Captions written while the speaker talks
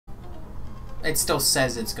It still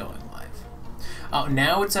says it's going live. Oh,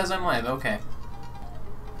 now it says I'm live. Okay.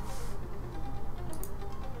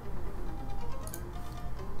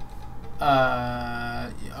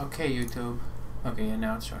 Okay, YouTube. Okay, yeah,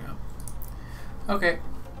 now it's showing up. Okay,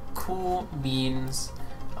 cool beans.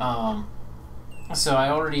 So I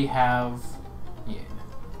already have, yeah,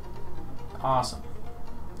 awesome.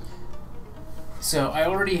 So I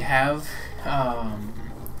already have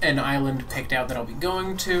an island picked out that I'll be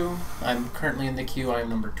going to. I'm currently in the queue. I'm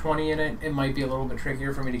number 20 in it. It might be a little bit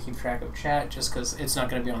trickier for me to keep track of chat just because it's not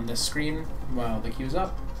going to be on this screen while the queue's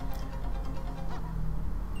up.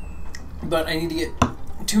 But I need to get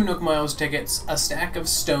 2 Nook Miles tickets, a stack of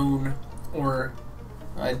stone, or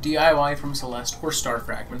a DIY from Celeste, or star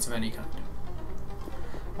fragments of any kind.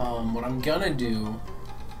 What I'm gonna do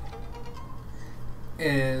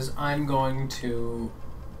is I'm going to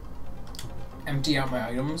empty out my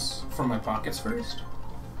items from my pockets first.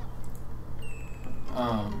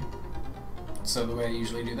 So the way I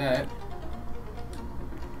usually do that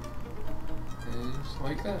is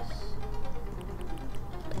like this.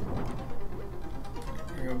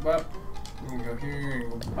 I'm gonna go pop, I'm gonna go here,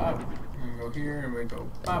 and go pop, I'm gonna go here, and we go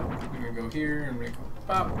pop, I'm gonna go here, and we go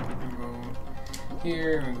pop, I'm gonna go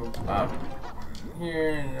here, and we go pop,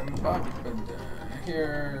 here, and then pop, and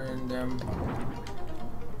here, and then pop.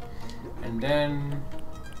 And then,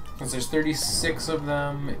 since there's 36 of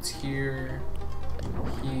them, it's here,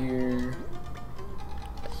 here,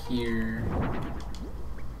 here,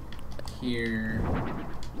 here,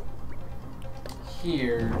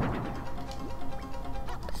 here,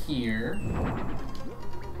 here,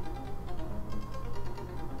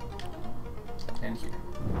 and here.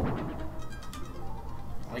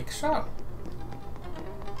 Like so.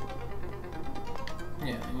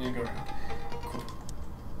 Yeah, you need to go around. Cool.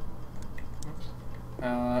 Oops.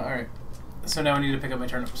 Alright. So now I need to pick up my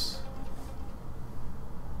turnips.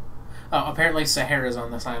 Oh, apparently Sahara's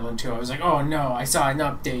on this island too. I was like, oh no, I saw an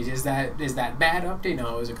update. Is that bad update?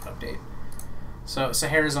 No, it was a good update. So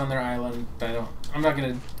Sahara's on their island. I'm not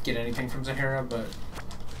gonna get anything from Sahara, but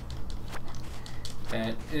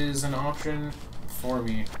that is an option for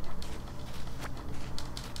me.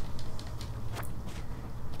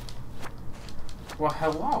 Well,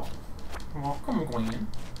 hello. Welcome, Gwen.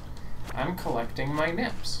 I'm collecting my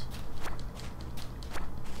nips.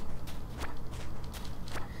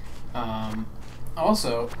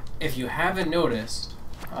 Also, if you haven't noticed,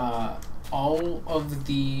 all of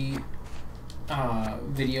the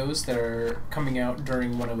videos that are coming out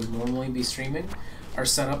during when I would normally be streaming are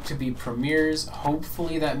set up to be premieres.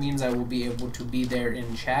 Hopefully that means I will be able to be there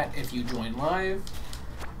in chat if you join live.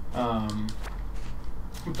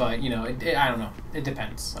 But, you know, I don't know. It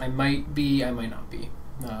depends. I might be, I might not be.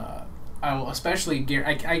 I will especially,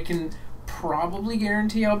 I can probably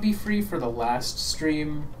guarantee I'll be free for the last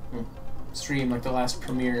stream, like the last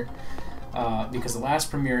premiere, because the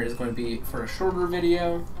last premiere is going to be for a shorter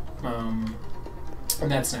video, and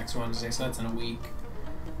that's next Wednesday, so that's in a week.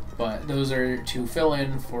 But those are to fill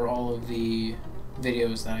in for all of the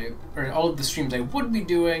videos that or all of the streams I would be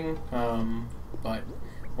doing, but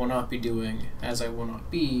will not be doing, as I will not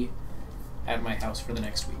be at my house for the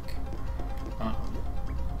next week.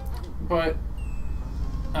 But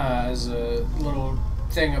as a little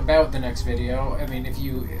thing about the next video, I mean, if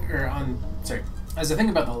you as a thing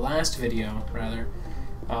about the last video, rather,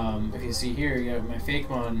 if you see here, you have my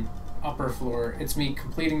Fakemon upper floor. It's me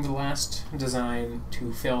completing the last design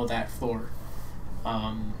to fill that floor,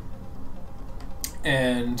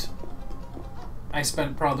 and I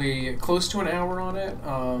spent probably close to an hour on it,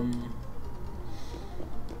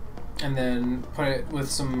 and then put it with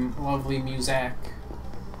some lovely music,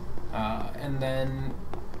 and then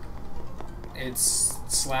it's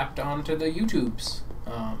slapped onto the YouTubes.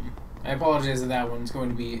 I apologize that that one's going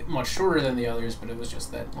to be much shorter than the others, but it was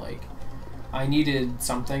just that, like, I needed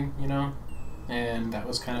something, you know, and that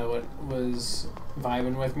was kind of what was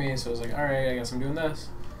vibing with me, so I was like, alright, I guess I'm doing this.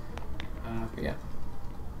 But yeah.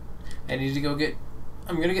 I need to go get,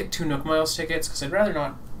 I'm going to get 2 Nook Miles tickets, because I'd rather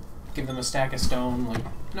not give them a stack of stone. Like,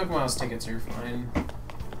 Nook Miles tickets are fine.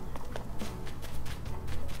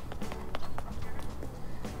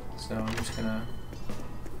 So I'm just going to...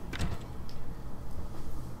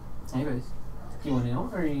 Anyways, you want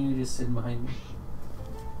out, or are you just sitting behind me?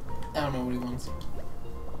 I don't know what he wants.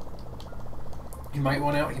 He might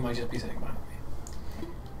want out, he might just be sitting behind me.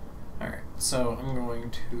 Alright, so I'm going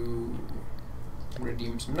to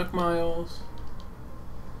redeem some Nook Miles.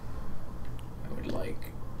 I would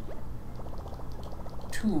like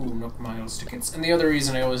 2 Nook Miles tickets. And the other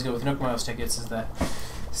reason I always go with Nook Miles tickets is that,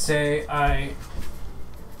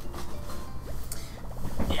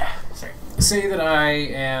 say that I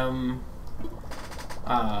am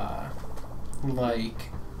like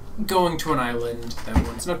going to an island that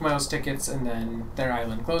wants Nook Miles tickets and then their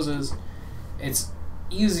island closes, it's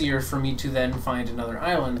easier for me to then find another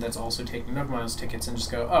island that's also taking Nook Miles tickets and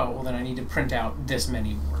just go, oh, well then I need to print out this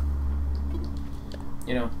many more.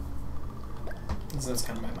 You know? So that's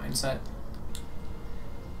kind of my mindset.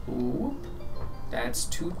 Ooh, that's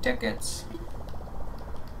 2 tickets.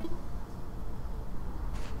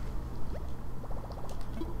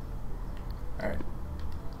 Alright.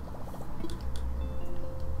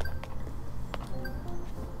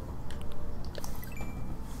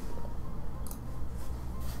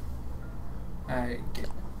 I get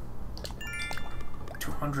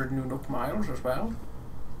 200 new Nook Miles as well.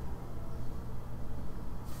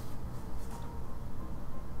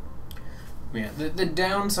 Yeah, the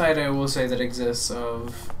downside I will say that exists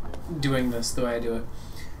of doing this the way I do it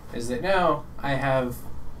is that now I have,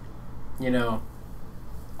 you know,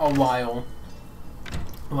 a while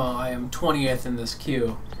I am 20th in this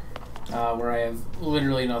queue where I have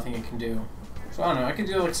literally nothing I can do. So I don't know, I could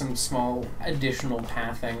do like some small additional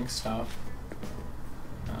pathing stuff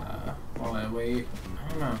while I wait. I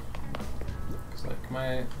don't know. It's like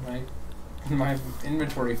my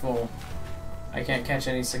inventory full. I can't catch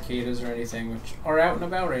any cicadas or anything, which are out and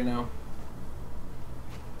about right now.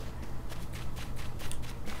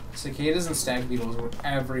 Cicadas and stag beetles were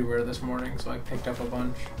everywhere this morning, so I picked up a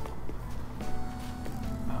bunch.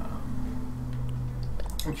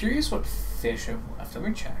 I'm curious what fish have left. Let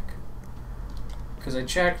me check. Because I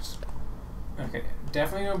checked... Okay,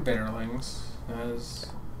 definitely no bitterlings.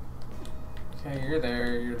 Okay, you're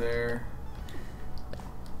there, you're there.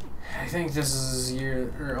 I think this is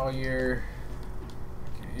all year...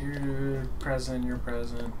 Okay, you're present, you're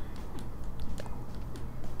present.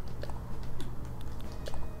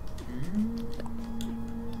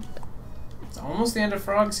 It's almost the end of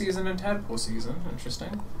frog season and tadpole season.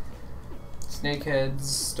 Interesting. Snakeheads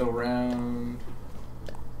still around.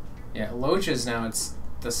 Yeah, loaches now. It's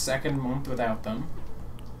the 2nd month without them.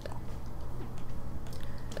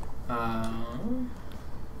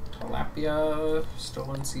 Tilapia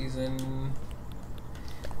still in season.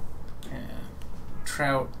 Yeah.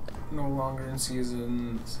 Trout no longer in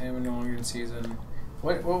season. Salmon no longer in season.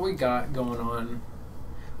 What we got going on?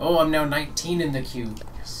 Oh, I'm now 19 in the queue.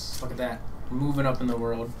 Yes, look at that. Moving up in the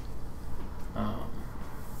world.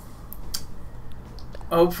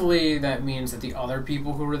 Hopefully that means that the other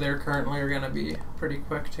people who are there currently are going to be pretty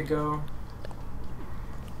quick to go.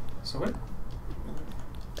 So what?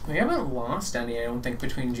 We haven't lost any, I don't think,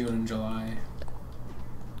 between June and July.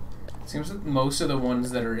 It seems that most of the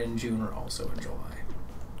ones that are in June are also in July.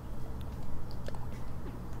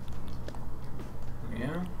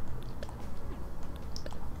 Yeah.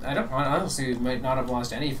 I don't honestly might not have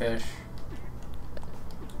lost any fish.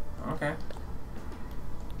 Okay.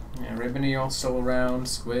 Yeah, ribbon eel still around,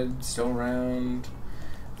 squid still around,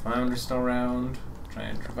 flounder still around,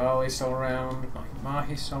 giant trevally still around,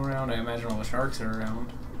 mahi still around. I imagine all the sharks are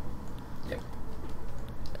around. Yep.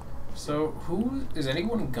 So is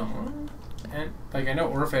anyone gone? And like I know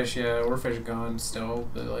oarfish, yeah, oarfish gone still,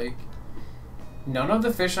 but like none of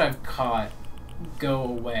the fish I've caught go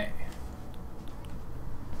away.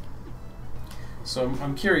 So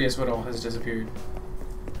I'm curious what all has disappeared.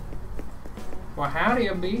 Well, howdy,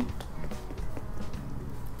 B.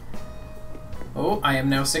 Oh, I am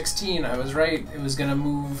now 16. I was right. It was gonna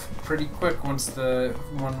move pretty quick once the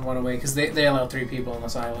one went away, because they allow 3 people on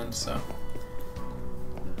this island, so.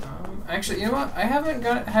 Actually, you know what? I haven't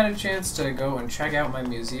had a chance to go and check out my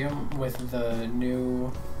museum with the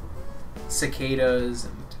new cicadas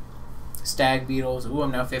and stag beetles. Ooh,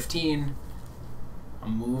 I'm now 15.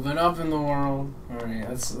 I'm moving up in the world. Alright,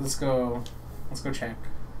 let's go check.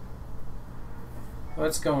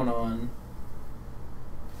 What's going on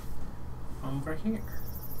over here?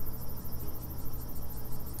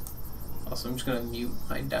 Also, I'm just gonna mute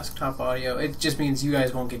my desktop audio. It just means you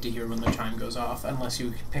guys won't get to hear when the chime goes off unless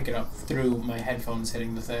you pick it up through my headphones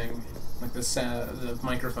hitting the thing, like the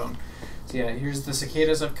microphone. So yeah, here's the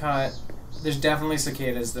cicadas I've caught. There's definitely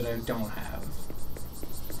cicadas that I don't have.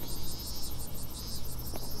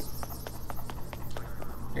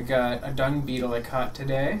 I got a dung beetle I caught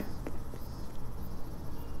today.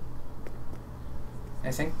 I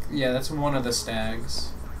think, yeah, that's one of the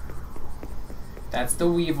stags. That's the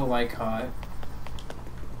weevil I caught.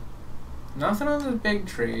 Nothing on the big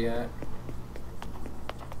tree yet.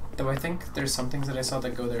 Though I think there's some things that I saw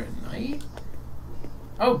that go there at night.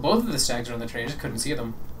 Oh, both of the stags are on the tree. I just couldn't see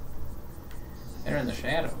them. They're in the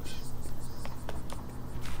shadows.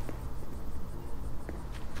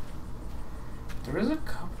 There is a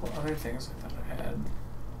couple What other things I thought I had?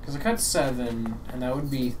 Because I cut 7, and that would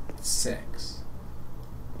be 6.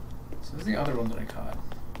 So what's the other one that I caught?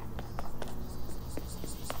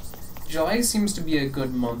 July seems to be a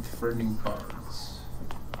good month for new bugs.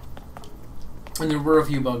 And there were a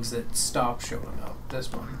few bugs that stopped showing up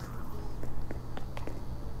this month.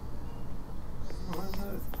 What is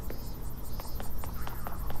it?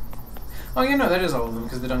 Oh yeah, no, that is all of them,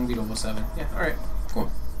 because the dung beetle was 7. Yeah, alright,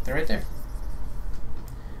 cool. They're right there.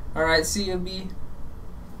 Alright, see you, B.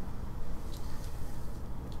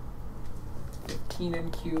 15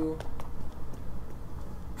 in queue.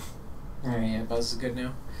 Alright, yeah, Buzz is good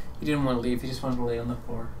now. He didn't want to leave, he just wanted to lay on the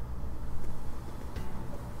floor.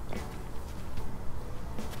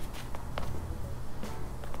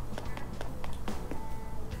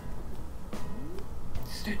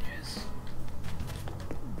 Stitches.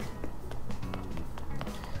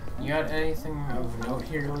 You got anything of note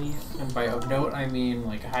here, Leaf? And by of note, I mean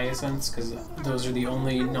like hyacinths, because those are the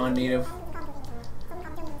only non-native.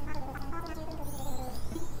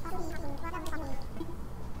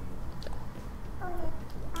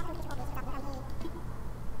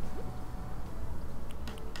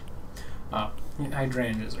 Oh,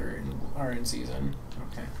 hydrangeas are in season.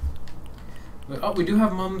 Okay. But, oh, we do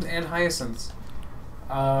have mums and hyacinths.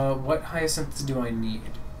 What hyacinths do I need?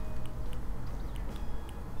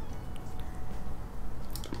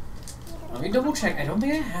 Let me double check. I don't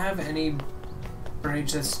think I have any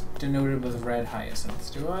branch that's denoted with red hyacinths,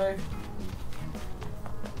 do I?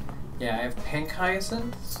 Yeah, I have pink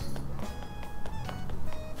hyacinths.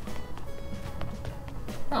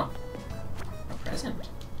 Oh. A present.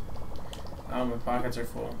 Oh, my pockets are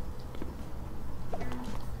full.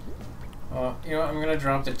 Well, you know what? I'm gonna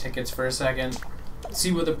drop the tickets for a second.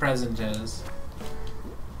 See what the present is.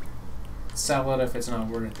 Sell it if it's not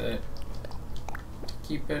worth it.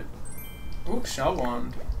 Keep it. Ooh, shell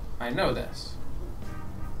wand. I know this.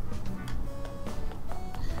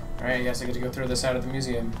 Alright, I guess I get to go throw this out at the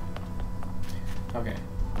museum. Okay.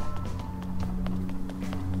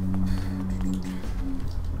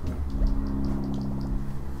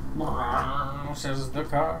 Says the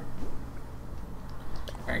car.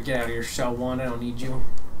 Alright, get out of here, shell wand. I don't need you.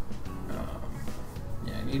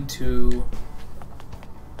 Yeah, I need to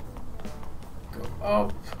go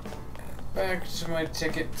up, back to my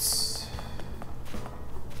tickets.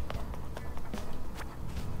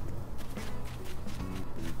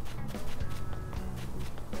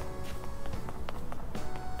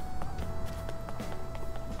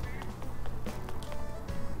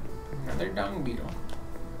 Another dung beetle.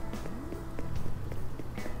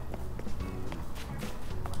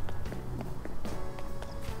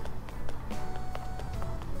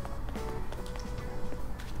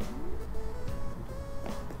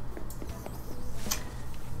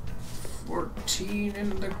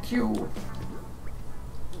 In the queue.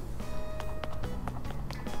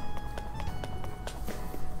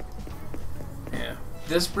 Yeah,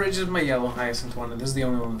 this bridge is my yellow hyacinth one, and this is the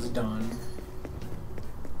only one that's done.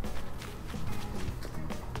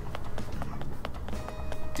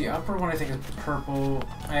 The upper one I think is purple.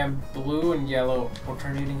 I have blue and yellow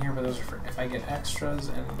alternating here, but those are for if I get extras,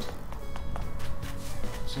 and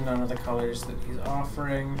so none of the colors that he's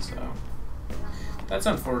offering, so that's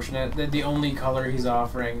unfortunate. That the only color he's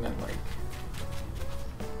offering that like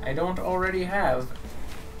I don't already have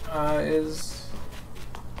is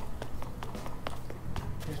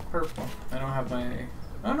purple. I don't have my.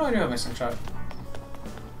 Oh no, I do have my slingshot.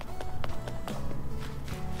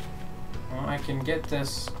 Well, I can get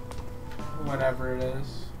this, whatever it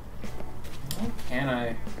is. How can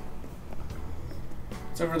I?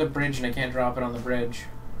 It's over the bridge, and I can't drop it on the bridge.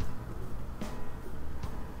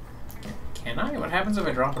 Can I? What happens if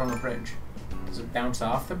I drop it on the bridge? Does it bounce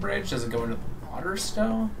off the bridge? Does it go into the water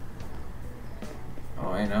still? Oh,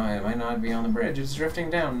 I know. It might not be on the bridge. It's drifting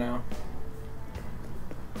down now.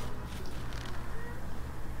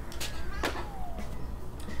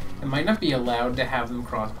 It might not be allowed to have them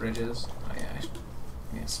cross bridges. Oh, yeah.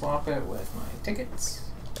 I'm gonna swap it with my tickets.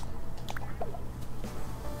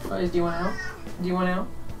 Guys, do you want out? Do you want out?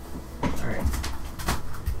 Alright.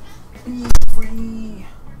 Be free!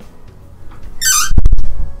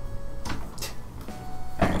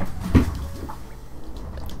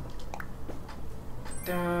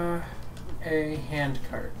 A hand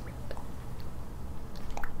cart.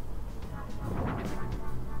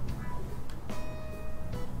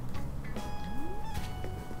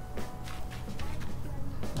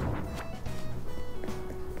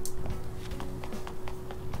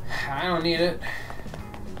 I don't need it.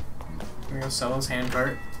 I'm gonna go sell his hand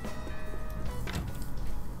cart.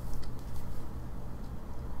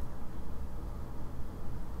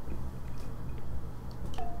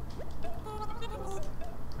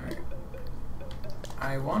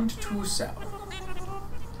 I want to sell.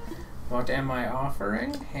 What am I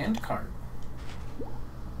offering? Hand cart.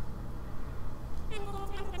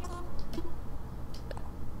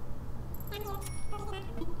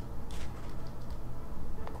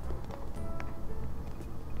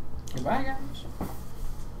 Goodbye, guys.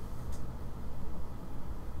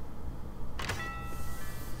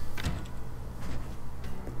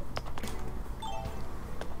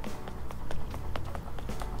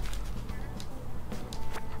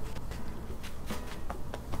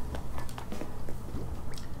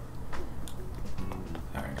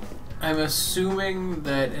 I'm assuming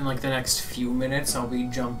that in like the next few minutes I'll be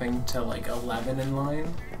jumping to like 11 in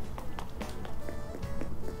line.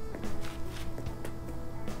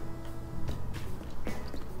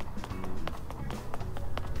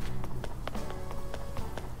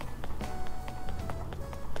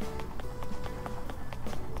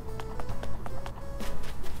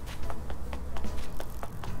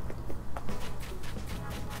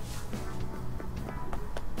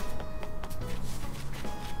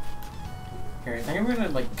 Here, I think I'm gonna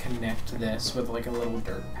like connect this with like a little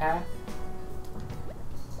dirt path.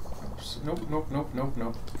 Oops. Nope, nope, nope, nope,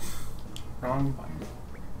 nope. Wrong button.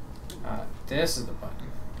 This is the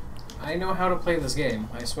button. I know how to play this game,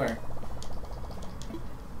 I swear.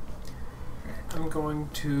 I'm going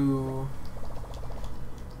to...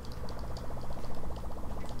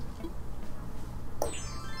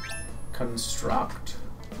 construct.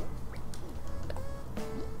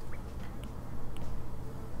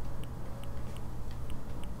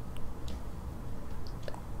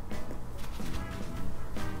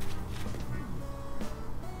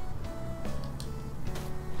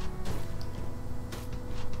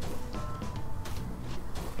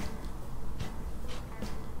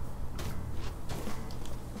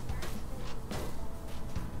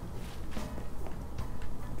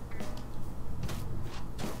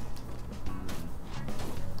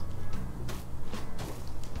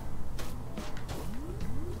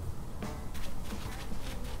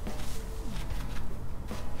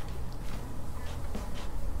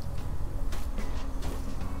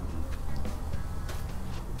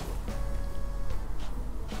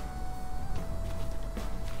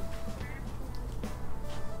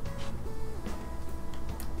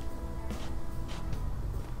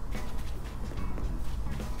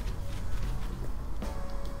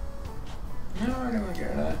 No, I don't want to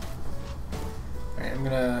get rid of that. Alright, I'm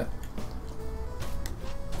gonna...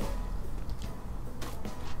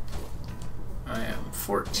 I am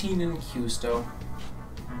 14 in Houston.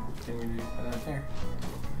 Continue to put that there.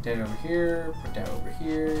 Put that over here, put that over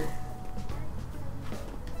here.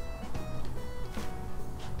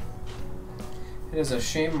 It is a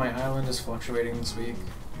shame my island is fluctuating this week.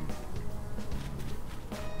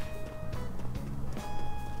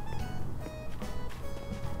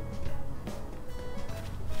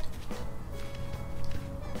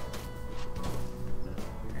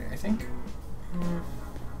 I think...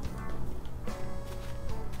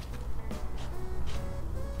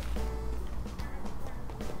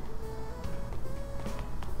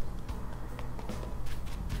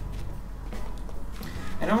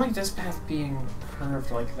 I don't like this path being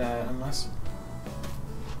curved like that, unless...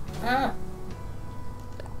 Ah!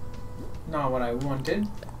 Not what I wanted.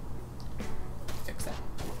 Fix that.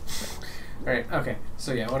 Alright, okay.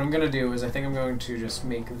 So yeah, what I'm gonna do is I think I'm going to just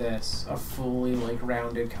make this a fully, like,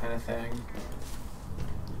 rounded kind of thing.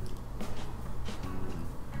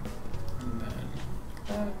 And then...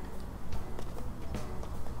 that.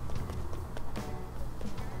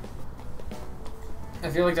 I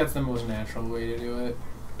feel like that's the most natural way to do it.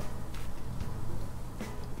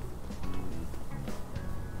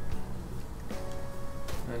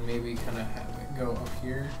 And maybe kind of have it go up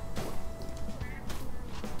here.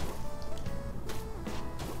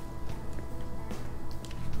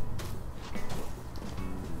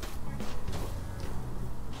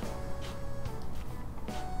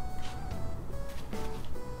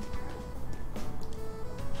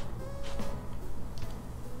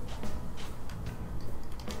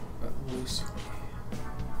 But loosely.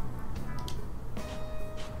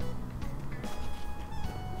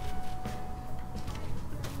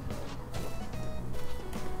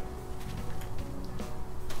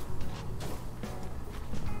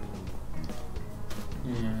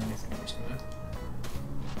 Yeah, I think I'm just gonna...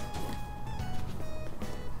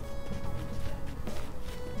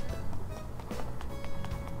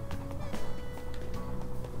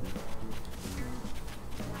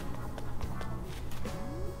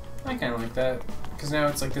 I kind of like that, because now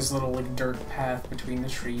it's like this little like dirt path between the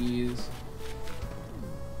trees.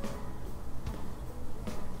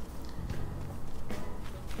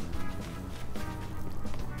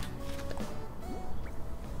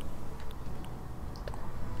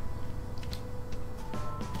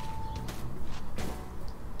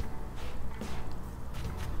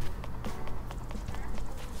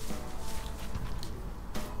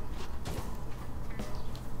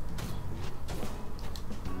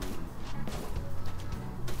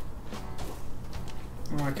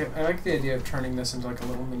 I like the idea of turning this into like a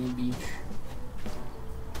little mini beach.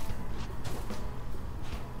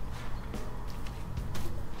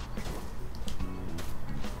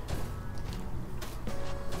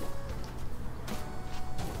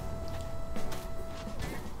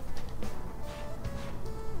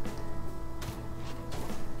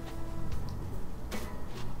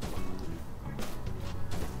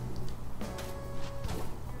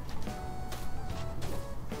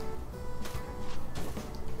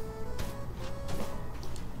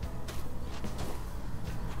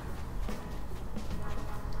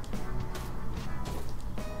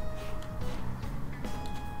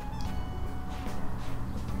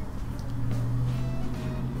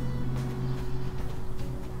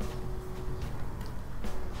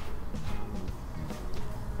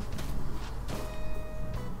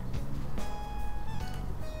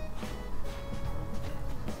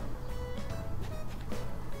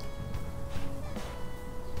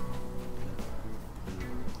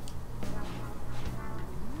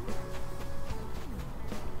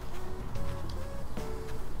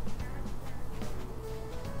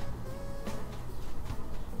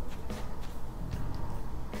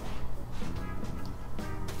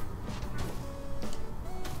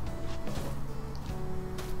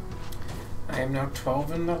 I am now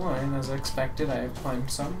 12 in the line, as expected. I have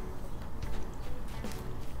climbed some.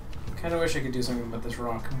 Kind of wish I could do something about this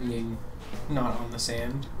rock being not on the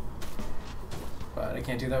sand. But I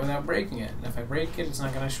can't do that without breaking it. And if I break it, it's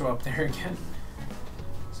not going to show up there again.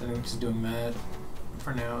 So I think just doing that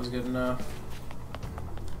for now is good enough.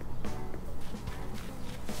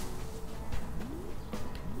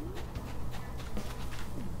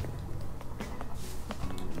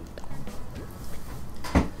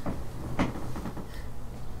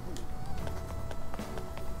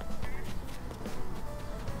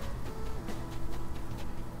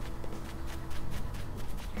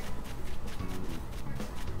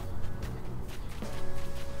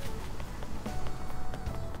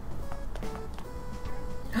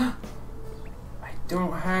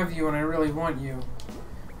 Don't have you and I really want you.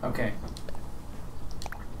 Okay.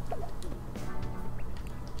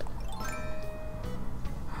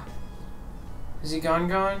 Is he gone?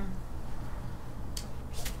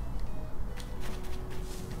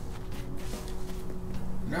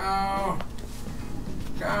 No!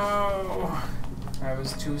 No! I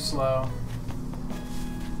was too slow.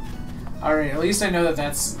 Alright, at least I know that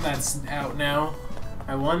that's out now.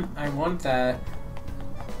 I want that.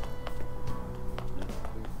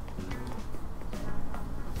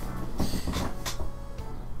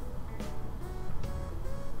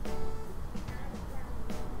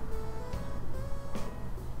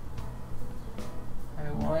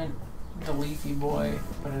 The leafy boy,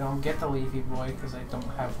 but I don't get the leafy boy because I don't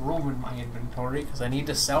have room in my inventory because I need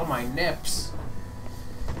to sell my nips.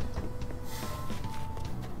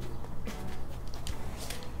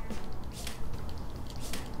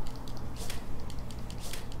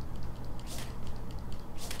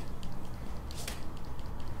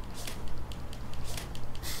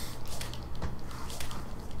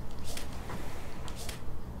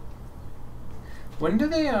 When do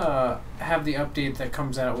they have the update that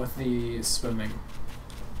comes out with the swimming?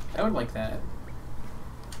 I would like that.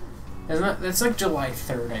 Isn't that, that's like July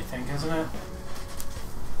 3rd, I think, isn't it?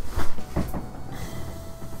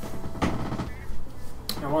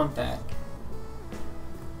 I want that.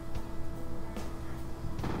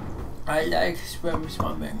 I like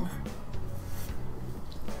swimming.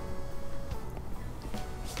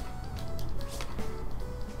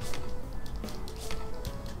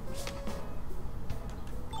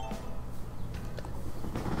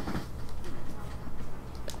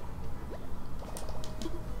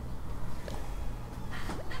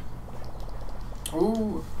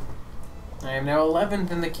 Ooh, I am now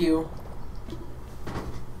 11th in the queue.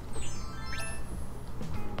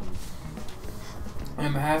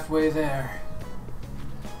 I'm halfway there.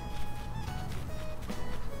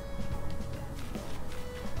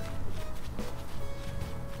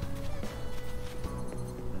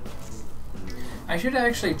 I should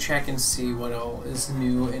actually check and see what all is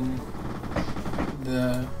new in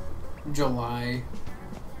the July.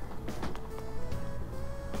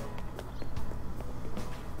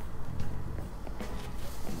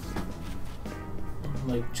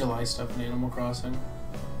 Like July stuff in Animal Crossing.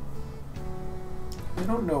 I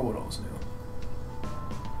don't know what else new.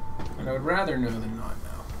 And I would rather know than not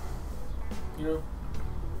know. You know?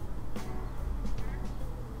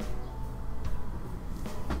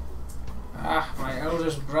 Ah, my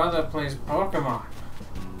eldest brother plays Pokemon.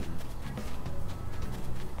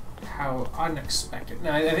 How unexpected.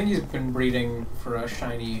 No, I think he's been breeding for a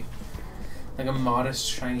shiny Like a modest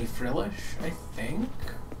shiny frillish, I think.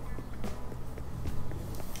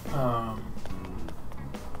 I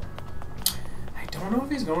don't know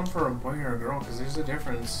if he's going for a boy or a girl because there's a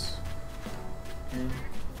difference. Yeah.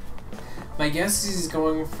 My guess is he's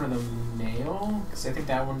going for the male because I think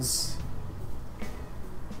that one's.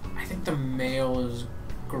 I think the male is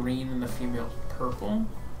green and the female's purple.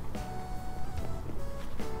 I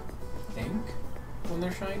think when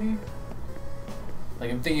they're shiny.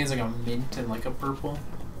 Like I'm thinking it's like a mint and like a purple,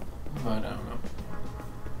 but I don't know.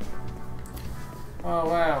 Oh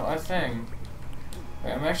wow, a thing.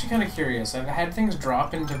 Wait, I'm actually kind of curious. I've had things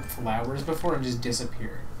drop into flowers before and just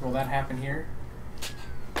disappear. Will that happen here?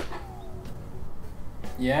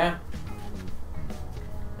 Yeah?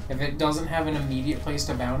 If it doesn't have an immediate place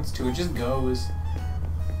to bounce to, it just goes.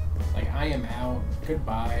 Like, I am out.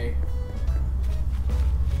 Goodbye.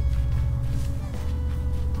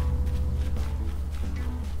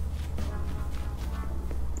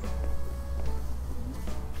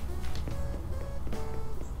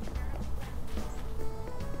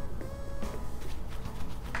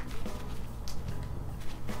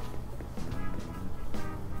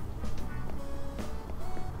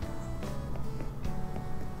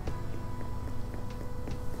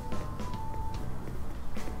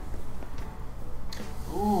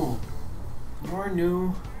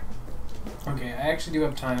 New. Okay, I actually do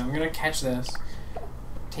have time. I'm gonna catch this,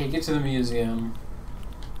 take it to the museum,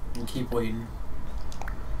 and keep waiting.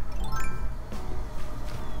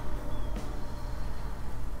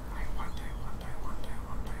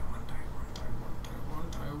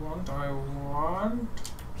 I want.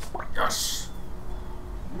 Yes!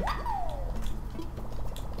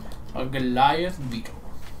 A Goliath beetle.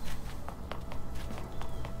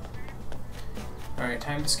 Alright,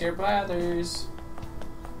 time to scare Blathers.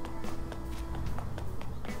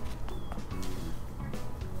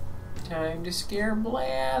 Time to scare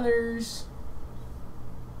Blathers.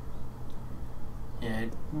 Yeah,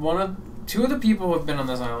 two of the people have been on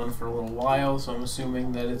this island for a little while, so I'm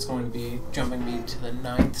assuming that it's going to be jumping me to the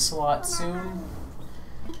 9th slot soon.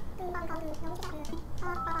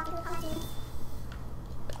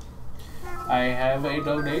 I have a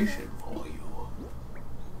donation for you.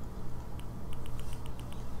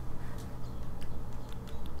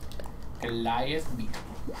 Goliath beetle.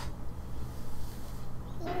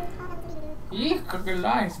 Eek, a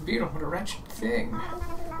Goliath beetle, what a wretched thing.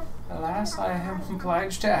 Alas, I am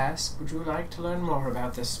obliged to ask, would you like to learn more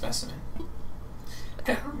about this specimen?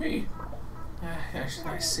 Tell me.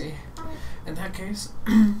 I see. In that case,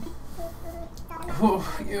 oh,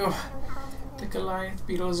 you. The Goliath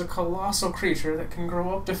beetle is a colossal creature that can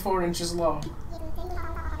grow up to 4 inches long.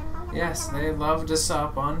 Yes, they love to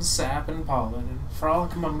sup on sap and pollen and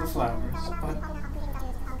frolic among the flowers, but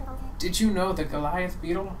did you know the Goliath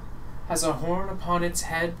beetle has a horn upon its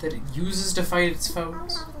head that it uses to fight its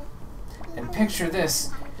foes? And picture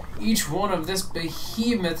this, each one of this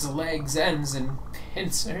behemoth's legs ends in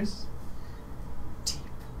pincers. Deep,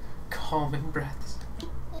 calming breaths.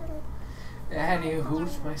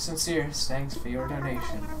 Anywho, my sincerest thanks for your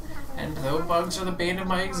donation. And though bugs are the bane of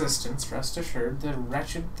my existence, rest assured the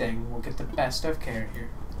wretched thing will get the best of care here.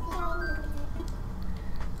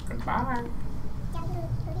 Goodbye.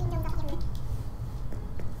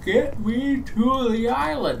 Get me to the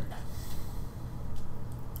island.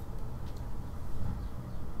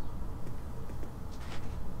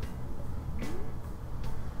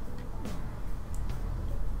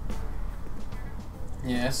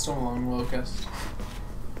 Yeah, it's still Long Locust.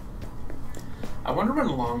 I wonder when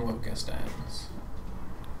Long Locust ends.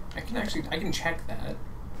 I can check that.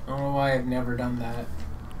 I don't know why I've never done that.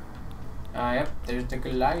 Yep, there's the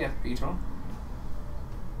Goliath beetle.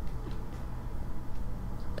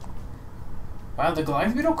 Wow, the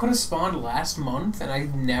Goliath beetle could have spawned last month and I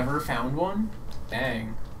never found one?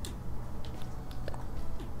 Dang.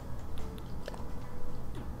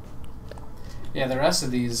 Yeah, the rest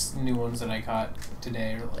of these new ones that I caught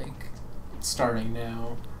today are like starting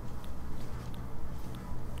now.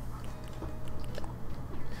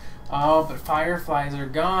 Oh, but fireflies are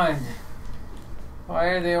gone. Why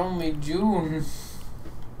are they only June?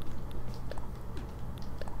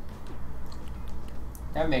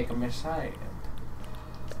 That make them excited.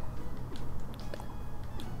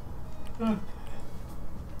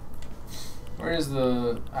 Where is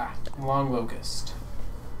the Long Locust?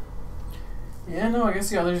 Yeah, no, I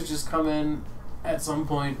guess the others just come in at some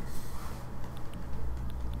point.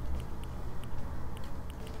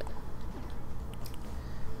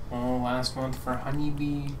 Oh, last month for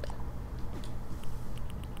honeybee.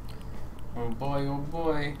 Oh boy, oh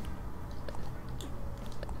boy.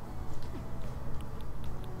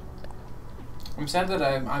 I'm sad that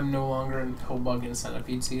I'm no longer in pill bug and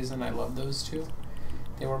centipede season. I love those two.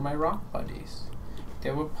 They were my rock buddies. They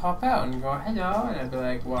would pop out and go, hello, and I'd be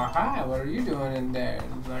like, well, hi, what are you doing in there?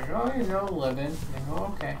 And they're like, oh, you know, living. And they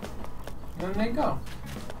go, okay. And then they go.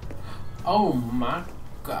 Oh my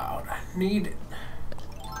god, I need it.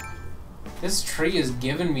 This tree is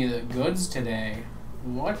giving me the goods today.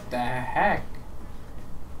 What the heck?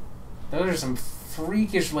 Those are some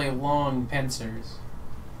freakishly long pincers.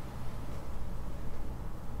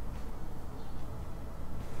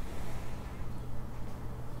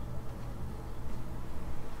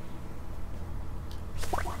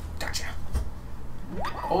 Gotcha.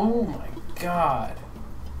 Oh my god.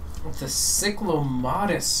 It's a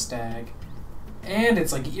cyclomotus stag. And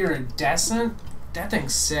it's like iridescent. That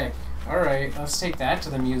thing's sick. Alright, let's take that to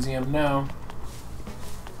the museum now.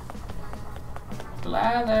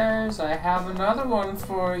 Blathers, I have another one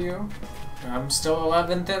for you. I'm still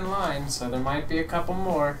 11th in line, so there might be a couple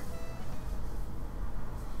more.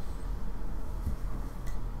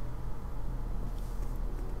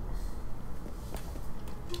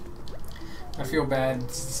 I feel bad.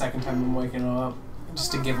 It's the second time I'm waking up.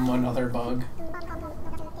 Just to give him another bug.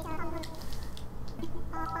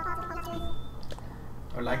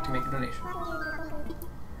 I would like to make a donation.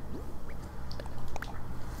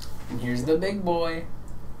 And here's the big boy.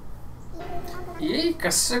 Eek, a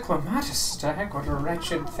cyclomatus stag, what a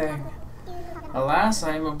wretched thing. Alas,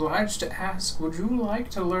 I am obliged to ask, would you like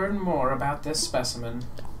to learn more about this specimen?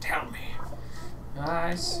 Tell me.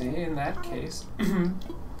 I see, in that case.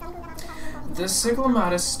 The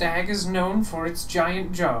cyclomatus stag is known for its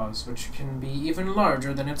giant jaws, which can be even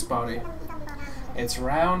larger than its body. Its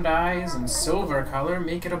round eyes and silver color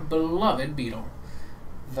make it a beloved beetle.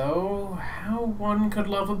 Though, how one could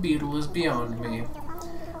love a beetle is beyond me.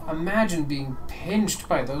 Imagine being pinched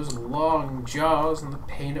by those long jaws and the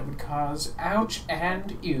pain it would cause. Ouch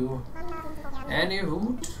and ew. Any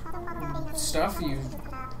hoot? Stuff you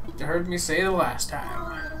heard me say the last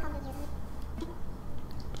time.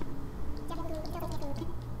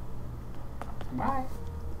 Bye.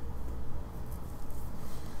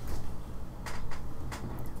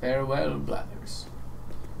 Farewell, Blathers.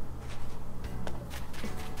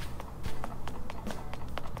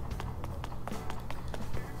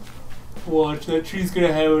 Watch, that tree's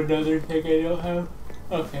gonna have another thing I don't have.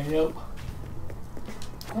 Okay, nope.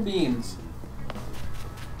 Beans.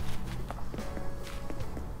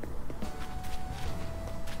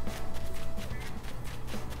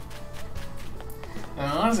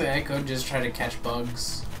 And honestly, I could just try to catch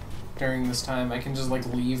bugs during this time. I can just like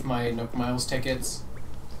leave my Nook Miles tickets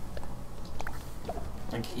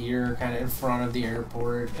like here, kind of in front of the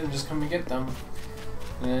airport, and just come and get them.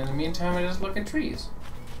 And in the meantime, I just look at trees.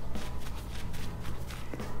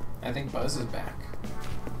 I think Buzz is back.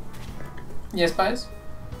 Yes, Buzz?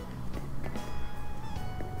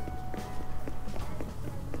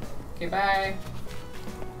 Okay, bye.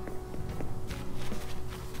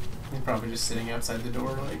 He's probably just sitting outside the door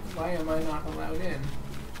like, why am I not allowed in?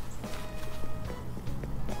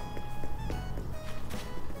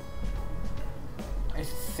 I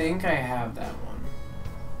think I have that one.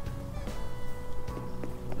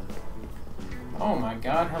 Oh my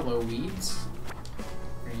god, hello weeds.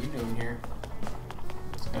 What are you doing here?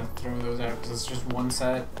 Just gonna throw those out because it's just one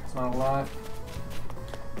set. It's not a lot.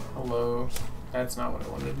 Hello. That's not what I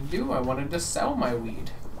wanted to do. I wanted to sell my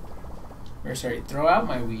weed. Or sorry, throw out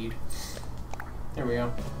my weed. There we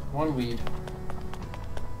go. One weed.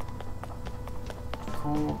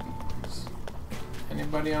 Cool beans.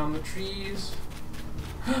 Anybody on the trees?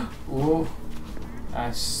 Ooh.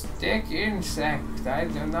 A stick insect. I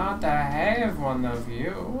do not have one of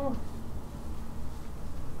you.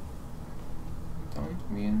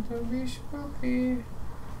 Don't mean to be spooky.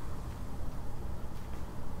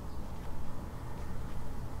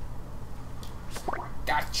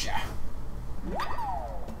 Gotcha.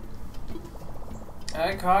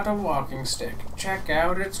 I caught a walking stick. Check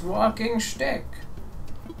out its walking stick.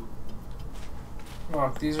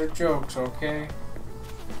 Look, these are jokes, okay?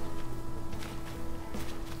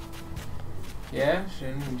 Yes,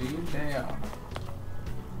 indeed they are.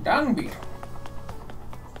 Dung beetle.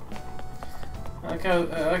 I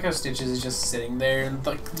like how Stitches is just sitting there in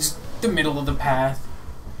like just the middle of the path.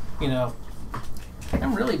 You know,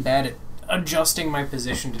 I'm really bad at adjusting my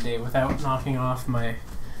position today without knocking off my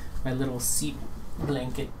little seat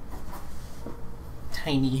blanket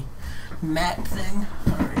tiny mat thing.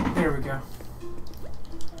 Alright, there we go.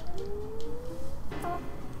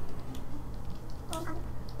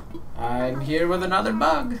 I'm here with another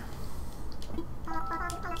bug.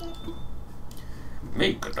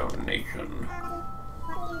 Make a donation.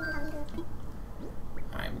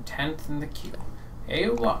 10th in the queue. A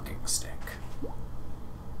walking stick.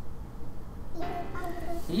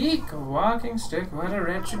 Eek, a walking stick, what a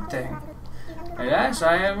wretched thing. Alas,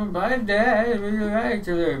 I am about dead. Would you like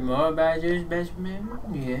to learn more about your specimen?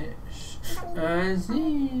 Yes. I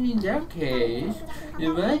see. In that case, the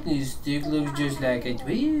walking stick looks just like a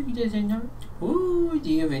twig, does it not? Ooh, it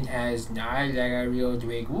even has knives like a real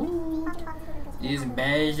twig. Ooh. These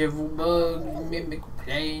bunch of bugs mimic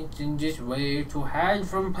plants and just way to hide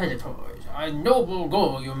from predators. A noble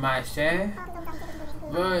goal, you might say.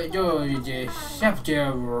 But those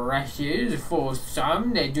deceptive wretches fool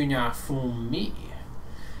some, they do not fool me.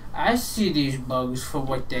 I see these bugs for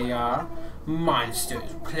what they are.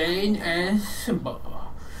 Monsters, plain and simple.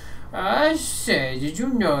 I say, did you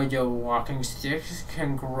know the walking sticks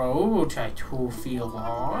can grow to 2 feet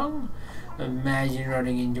long? Imagine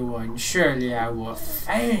running into one. Surely I will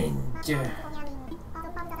faint.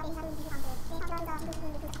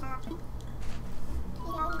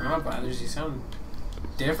 Oh, brothers, you sound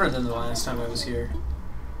different than the last time I was here.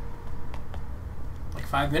 Like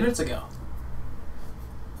 5 minutes ago.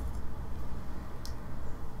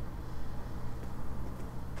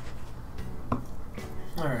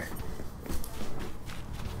 Alright.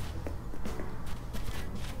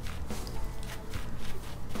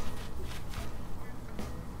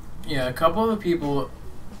 Yeah, a couple of the people,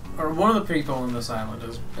 or one of the people on this island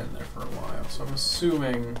has been there for a while, so I'm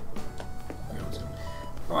assuming...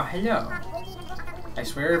 Oh, hello. I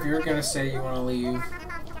swear if you're gonna say you want to leave...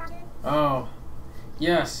 Oh.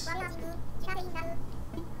 Yes.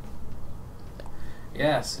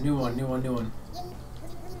 Yes, new one, new one, new one.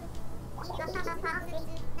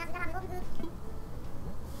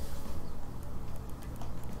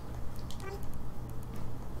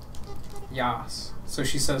 Yas. So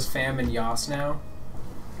she says fam and yas now?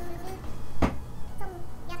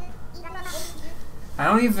 I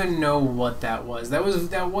don't even know what that was. That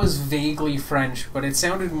was vaguely French, but it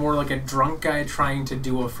sounded more like a drunk guy trying to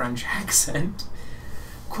do a French accent.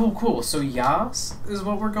 Cool, cool. So yas is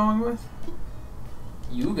what we're going with?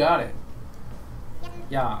 You got it.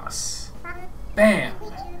 Yas. Bam!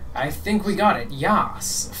 I think we got it.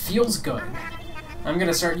 Yas. Feels good. I'm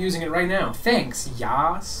gonna start using it right now. Thanks,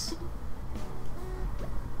 yas.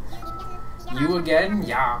 You again?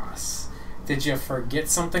 Yas. Did you forget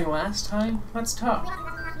something last time? That's tough.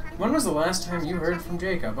 When was the last time you heard from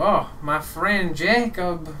Jacob? Oh, my friend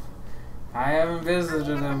Jacob. I haven't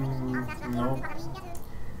visited him. Nope.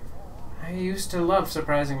 I used to love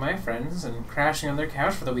surprising my friends and crashing on their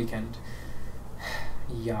couch for the weekend.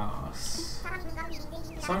 Yas.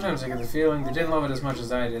 Sometimes I get the feeling they didn't love it as much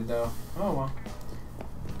as I did, though. Oh well.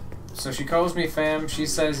 So she calls me fam, she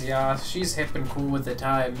says yas, she's hip and cool with the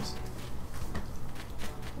times.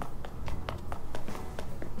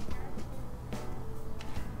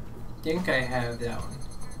 Think I have that one.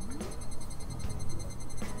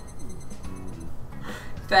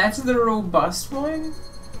 That's the robust one?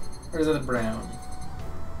 Or is that the brown?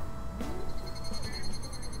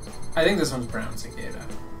 I think this one's brown cicada.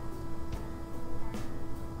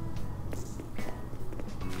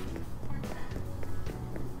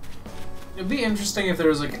 It'd be interesting if there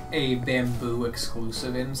was like a bamboo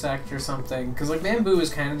exclusive insect or something. Because like bamboo is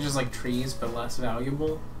kind of just like trees but less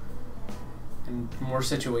valuable. And more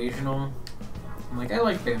situational. I'm like, I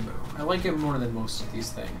like bamboo. I like it more than most of these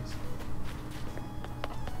things.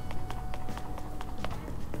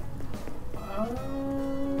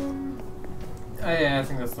 Oh yeah, I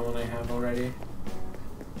think that's the one I have already.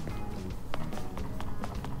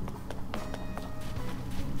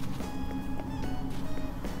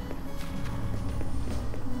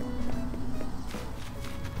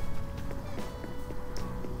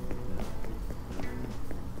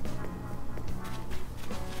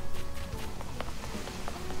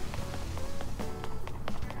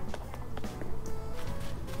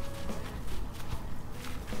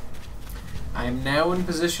 I am now in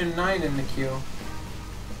position 9 in the queue.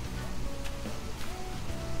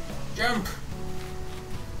 Jump!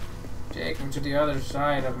 Take him to the other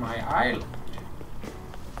side of my island.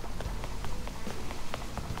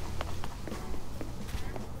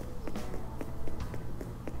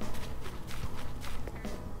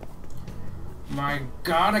 My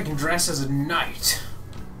god, I can dress as a knight.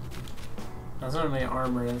 That's not really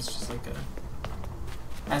armor, it's just like a...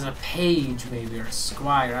 As a page, maybe, or a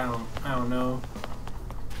squire, I don't know.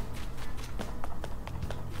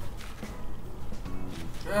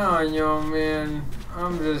 Oh, yo, man,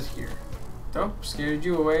 I'm just here. Oh, scared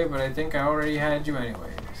you away, but I think I already had you anyways.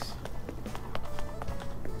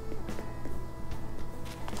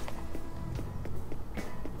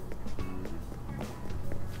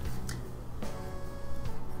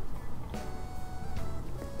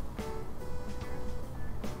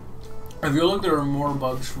 I feel like there are more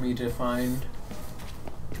bugs for me to find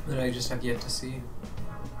that I just have yet to see.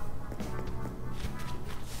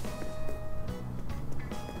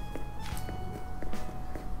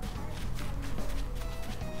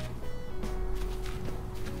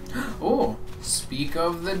 Oh, speak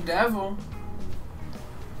of the devil.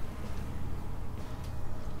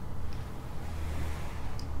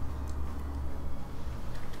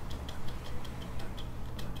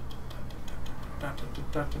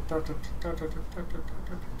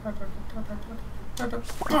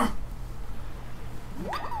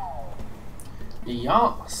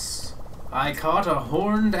 Yes, I caught a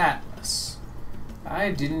horned atlas.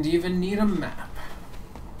 I didn't even need a map.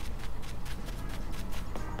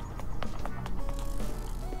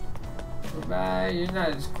 Goodbye, you're not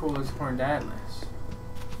as cool as horned atlas.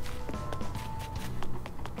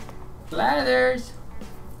 Blathers!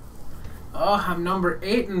 Oh, I'm number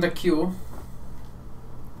 8 in the queue.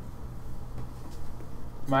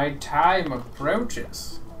 My time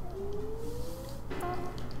approaches.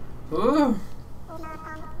 Ooh.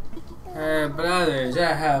 Brothers,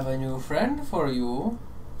 I have a new friend for you.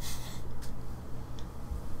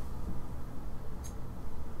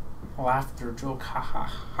 Laughter joke, ha ha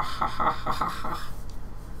ha ha ha ha ha.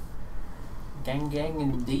 Gang gang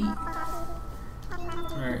indeed.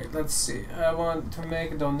 Alright, let's see. I want to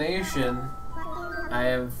make a donation. I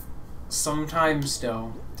have some time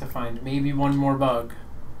still to find maybe one more bug.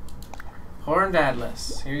 Horned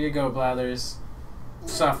Atlas. Here you go, Blathers.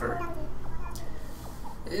 Suffer.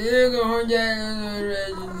 Here you go, Horned Atlas.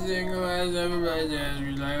 Single as everybody's ass.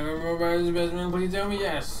 Everybody's the best man. Please tell me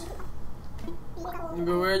yes.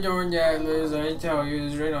 Beware, Horned Atlas. I tell you,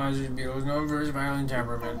 this rhinoceros beetle is known for its violent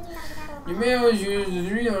temperament. The male is used the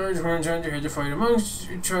 3 large horns on their head to fight amongst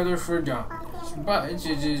each other for dominance. But it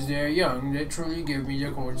is their young that truly give me the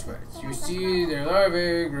cold sweats. You see, their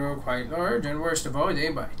larvae grow quite large, and worst of all, they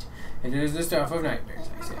bite. It is the stuff of nightmares,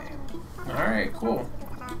 I say. Alright, cool.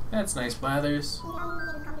 That's nice, Blathers.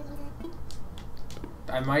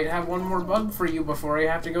 I might have one more bug for you before I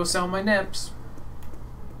have to go sell my nips.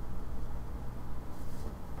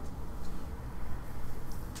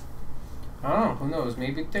 Oh, who knows?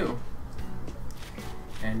 Maybe 2.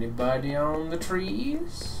 Anybody on the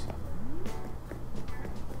trees?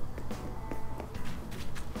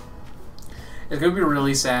 It's gonna be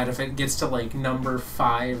really sad if it gets to like number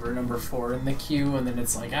 5 or number 4 in the queue, and then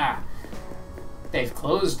it's like, ah, they've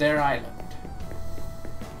closed their island.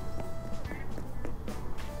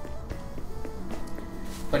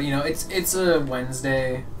 But you know, it's a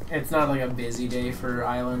Wednesday. It's not like a busy day for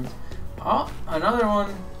island. Oh, another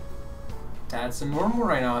one. That's a normal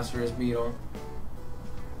rhinoceros beetle.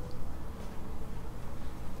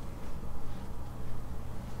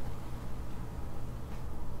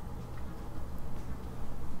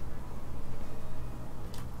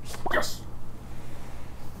 Yes.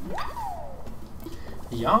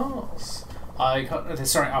 Yes. I caught,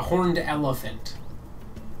 sorry, a horned elephant.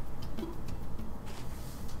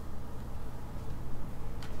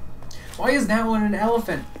 Why is that one an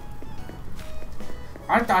elephant?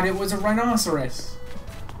 I thought it was a rhinoceros.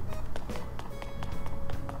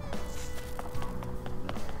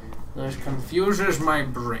 This confuses my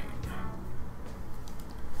brain.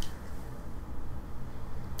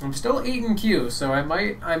 I'm still 8 in queue, so I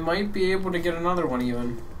might be able to get another one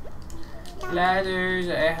even. Ladders,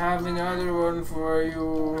 I have another one for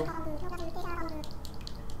you.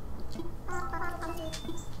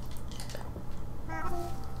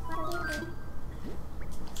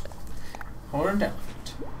 Horned elephant.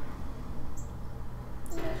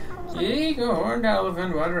 Here you go, horned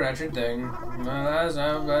elephant, what a wretched thing.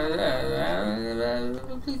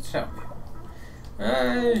 Please tell me.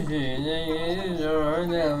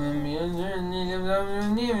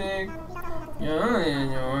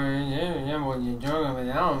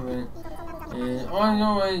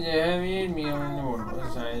 Although it's a heavy meal in the world,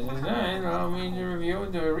 besides design, allow me to reveal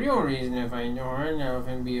the real reason I find the horned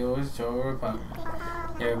elephant beetle is so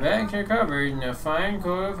repugnant. Their backs are covered in a fine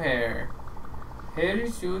coat of hair. Hair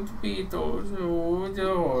suits beetles, who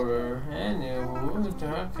the horror, and who the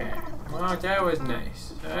cat. Well, that was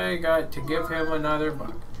nice. I got to give him another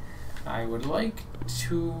buck. I would like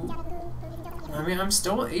to. I mean, I'm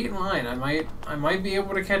still 8 in line. I might be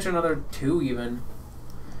able to catch another 2 even.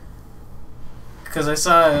 Because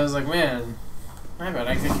I was like, man, I bet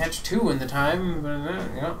I could catch 2 in the time. But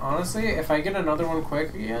you know, honestly, if I get another one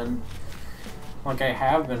quick again, like I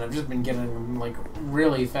have been, I've just been getting them like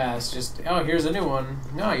really fast. Just, oh, here's a new one.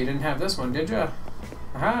 No, you didn't have this one, did you?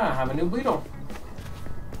 Aha, have a new beetle.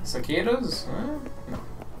 Cicadas? No,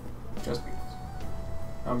 just beetles.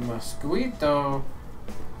 A mosquito.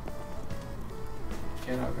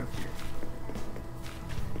 get out of here.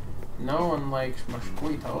 No one likes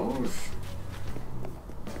mosquitoes.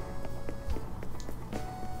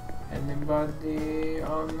 Anybody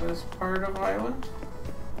on this part of island?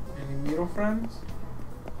 Any beetle friends?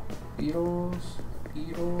 Beetles?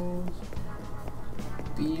 Beetles?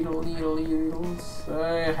 Beetles?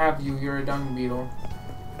 I have you, you're a dung beetle.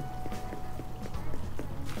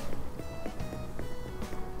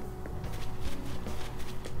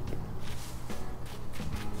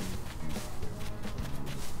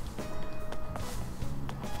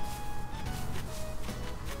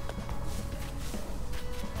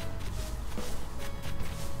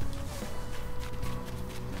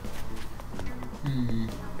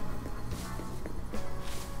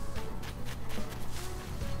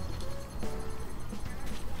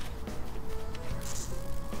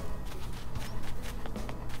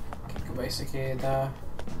 Cicada.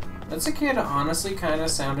 That cicada honestly kind of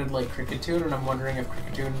sounded like Cricketune, and I'm wondering if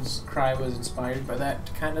Cricketune's cry was inspired by that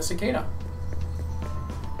kind of cicada.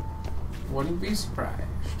 Wouldn't be surprised.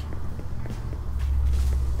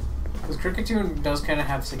 Because Cricketune does kind of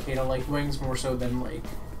have cicada-like wings more so than like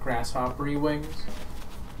grasshopper-y wings.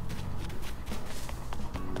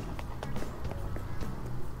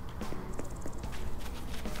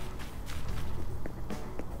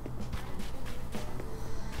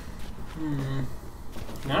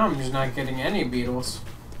 Now I'm just not getting any beetles.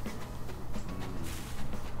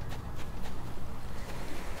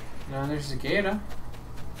 Now there's cicada.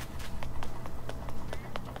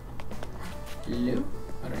 Hello?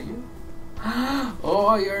 What are you?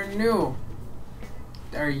 Oh, you're new.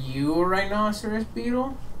 Are you a rhinoceros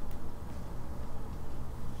beetle?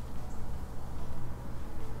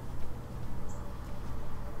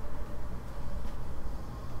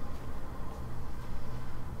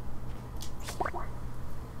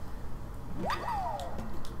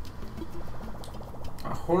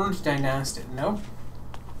 Horned dynastid. Nope.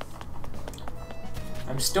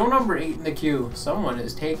 I'm still number 8 in the queue. Someone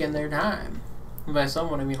is taking their time. And by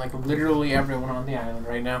someone, I mean like literally everyone on the island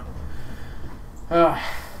right now.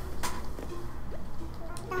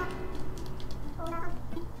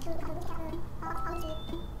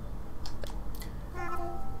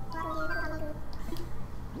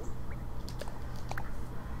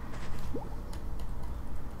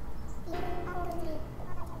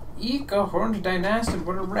 Eek, a horned dynastid,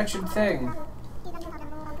 what a wretched thing.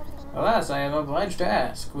 Alas, I am obliged to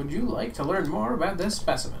ask, would you like to learn more about this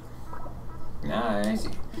specimen? Ah, I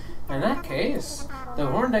see. In that case, the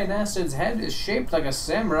horned dynastid's head is shaped like a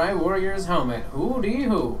samurai warrior's helmet.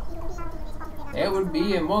 Hoo-dee-hoo. It would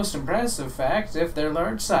be a most impressive fact if their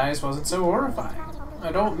large size wasn't so horrifying.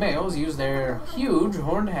 Adult males use their huge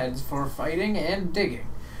horned heads for fighting and digging,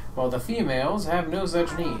 while the females have no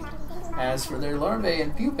such need. As for their larvae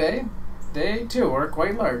and pupae, they too are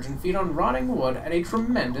quite large and feed on rotting wood at a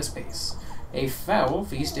tremendous pace. A foul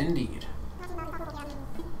feast indeed.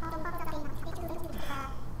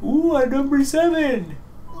 Ooh, I'm number 7!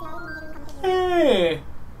 Hey!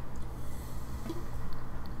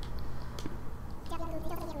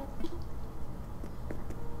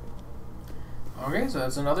 Okay, so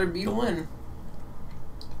that's another beetle in.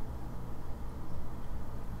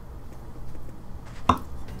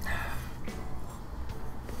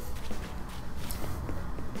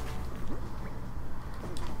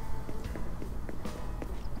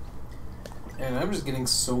 And I'm just getting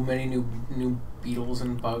so many new beetles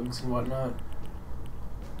and bugs and whatnot.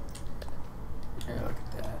 Okay, look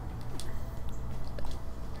at that.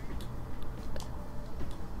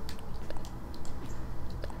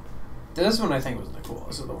 This one I think was the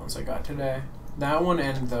coolest of the ones I got today. That one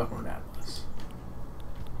and the Horned Atlas.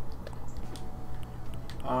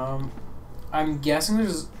 I'm guessing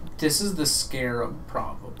this is the scarab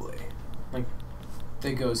probably. Like,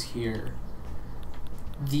 that goes here.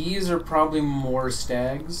 These are probably more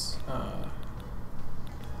stags.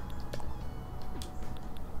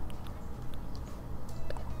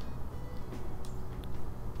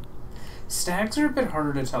 Stags are a bit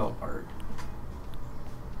harder to tell apart.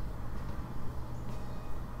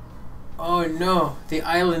 Oh no, the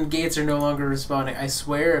island gates are no longer responding. I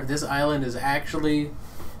swear if this island is actually...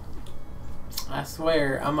 I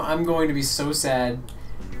swear, I'm going to be so sad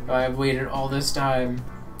if I've waited all this time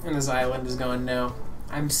and this island is gone now.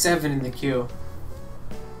 I'm 7 in the queue.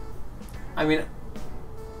 I mean,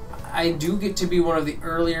 I do get to be one of the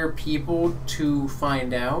earlier people to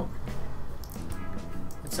find out.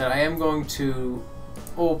 It's that I am going to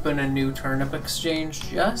open a new turnip exchange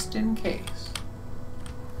just in case.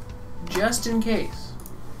 Just in case.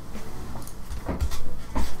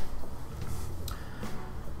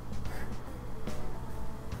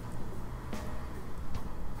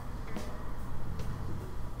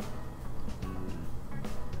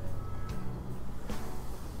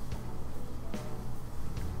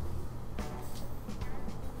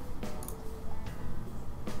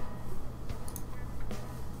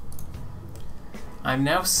 I'm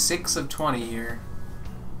now 6 of 20 here.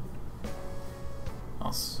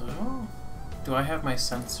 Also, do I have my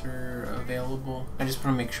sensor available? I just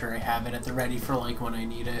want to make sure I have it at the ready for like when I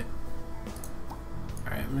need it.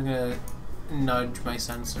 Alright, I'm gonna nudge my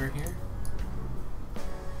sensor here.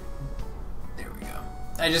 There we go.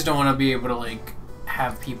 I just don't want to be able to like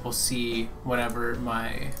have people see whatever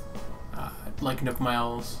my like Nook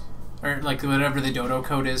Miles or like whatever the dodo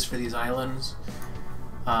code is for these islands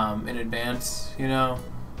in advance, you know?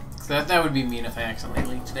 So that would be mean if I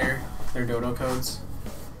accidentally leaked their dodo codes.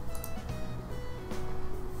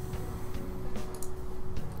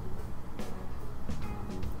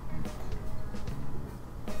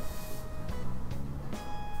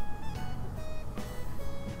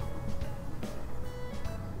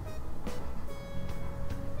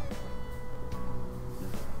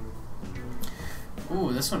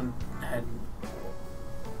 Ooh, this one had...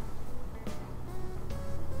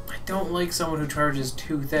 I don't like someone who charges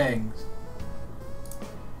 2 things.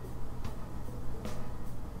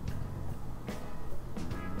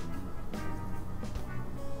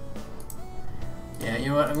 Yeah, you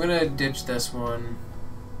know what? I'm gonna ditch this one.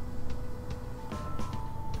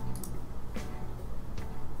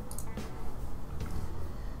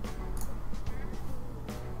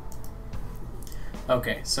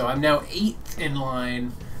 Okay, so I'm now 8th in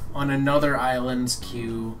line on another island's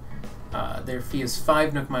queue. Their fee is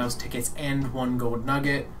 5 Nook Miles tickets and 1 gold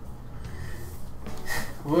nugget,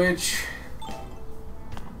 which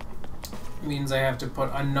means I have to put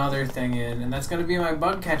another thing in, and that's going to be my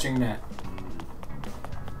bug catching net,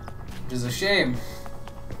 which is a shame.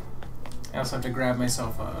 I also have to grab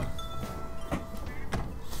myself a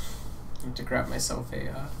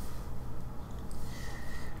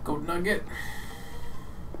gold nugget.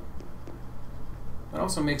 That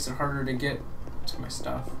also makes it harder to get to my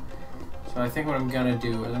stuff. So I think what I'm gonna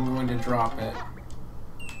do is I'm going to drop it.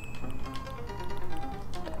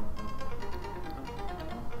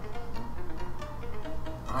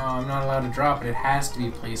 Oh, I'm not allowed to drop it. It has to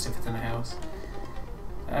be placed if it's in a house.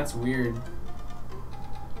 That's weird.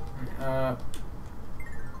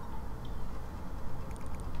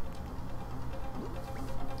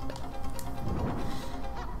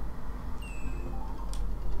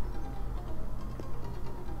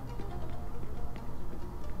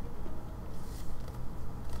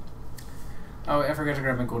 Oh, I forgot to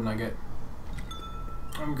grab my gold nugget.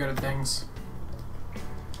 I'm good at things.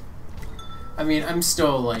 I mean, I'm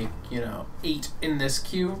still like, you know, 8 in this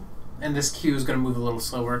queue, and this queue is going to move a little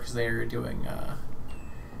slower because they're doing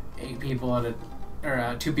 8 people at a,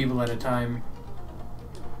 or 2 people at a time.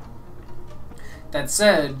 That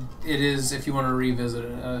said, it is if you want to revisit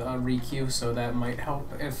a re-queue, so that might help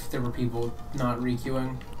if there were people not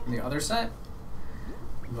re-queuing in the other set.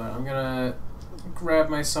 But I'm gonna grab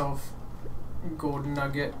myself gold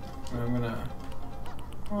nugget, and I'm gonna...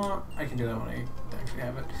 Well, I can do that when I actually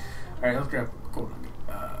have it. Alright, let's grab gold nugget.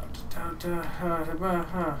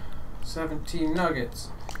 17 nuggets.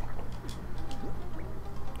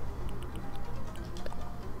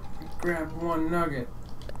 Grab 1 nugget.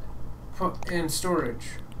 Put in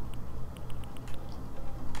storage.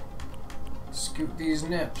 Scoot these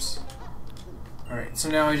nips. Alright, so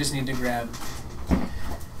now I just need to grab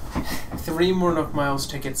 3 more Nook Miles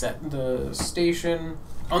tickets at the station.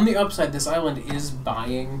 On the upside, this island is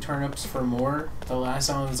buying turnips for more. The last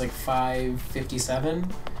island is like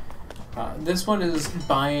 557. This one is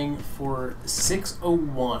buying for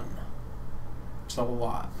 601. It's a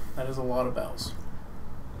lot. That is a lot of bells.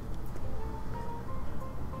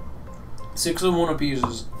 601 apiece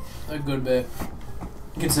is a good bit,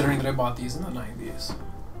 considering that I bought these in the 90s.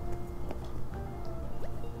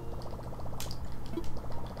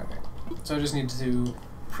 Okay, so I just need to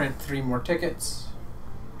print 3 more tickets.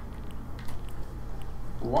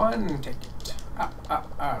 1 ticket.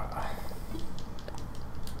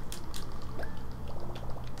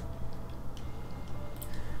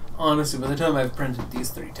 Honestly, by the time I've printed these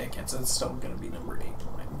 3 tickets, it's still going to be number 8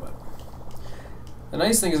 line, but... The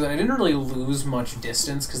nice thing is that I didn't really lose much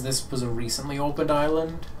distance because this was a recently opened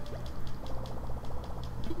island.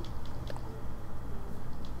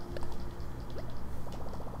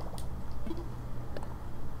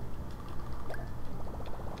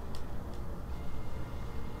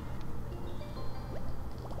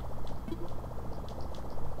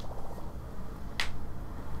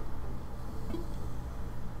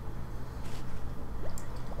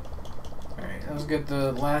 Alright, let's get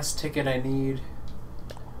the last ticket I need.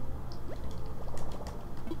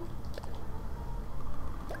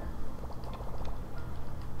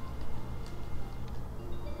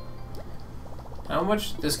 How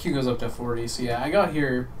much? This queue goes up to 40, so yeah, I got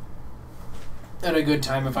here at a good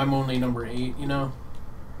time if I'm only number 8, you know?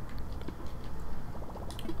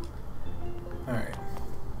 Alright.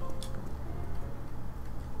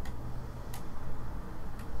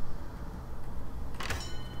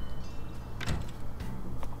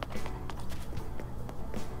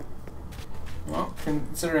 Well,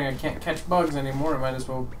 considering I can't catch bugs anymore, I might as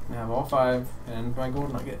well have all 5 and my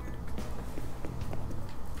gold nugget.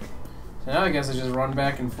 So now I guess I just run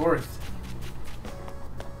back and forth.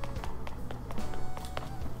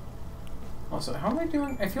 Also, how am I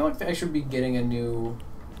doing? I feel like I should be getting a new...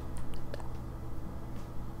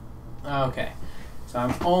 Okay. So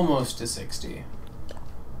I'm almost to 60.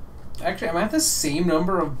 Actually, I'm at the same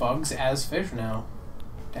number of bugs as fish now.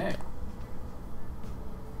 Dang.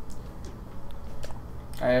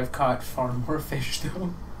 I have caught far more fish,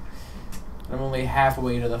 though. I'm only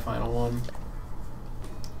halfway to the final one.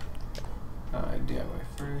 DIY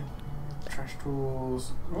free. Trash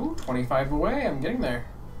tools. Oh, 25 away. I'm getting there.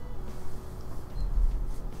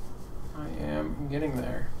 I am getting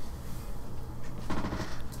there.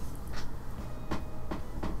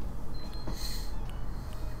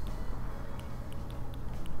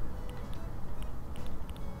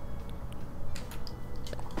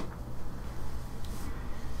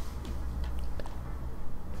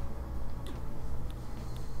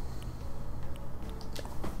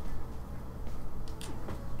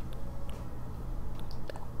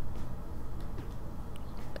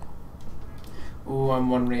 Ooh, I'm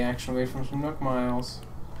 1 reaction away from some Nook Miles.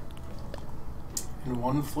 And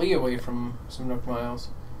 1 flea away from some Nook Miles.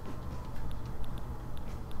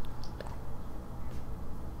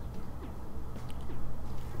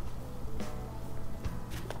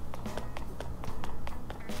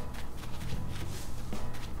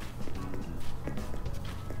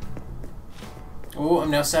 Oh,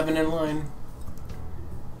 I'm now 7 in line.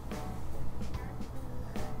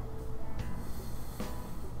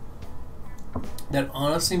 That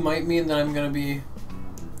honestly might mean that I'm going to be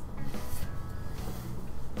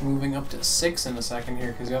moving up to 6 in a second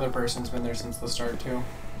here, because the other person's been there since the start, too.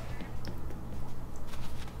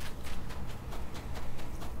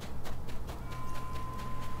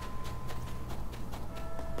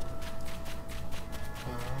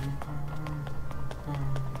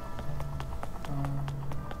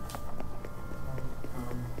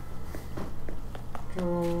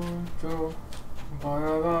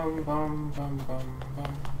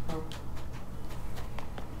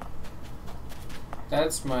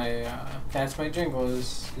 That's my jingle.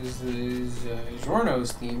 Is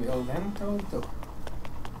Giorno's theme. El Vento do.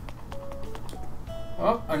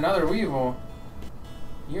 Oh, another Weevil.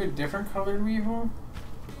 You're a different colored Weevil?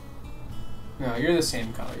 No, you're the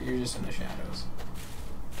same color. You're just in the shadows.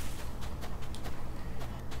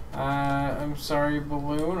 I'm sorry,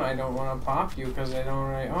 Balloon. I don't want to pop you because I don't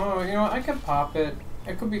really... Oh, you know what? I could pop it.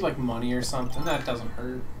 It could be like money or something. That doesn't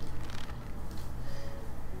hurt.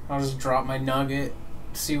 I'll just drop my nugget,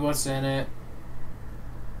 see what's in it.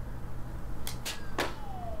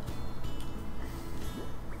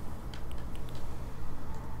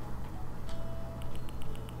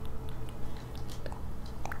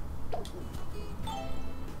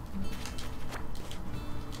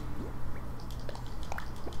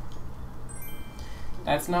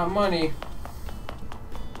 That's not money.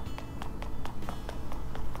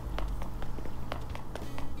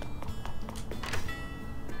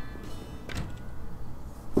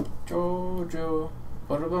 Jojo.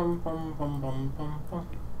 Ba-da-bum bum bum bum bum bum.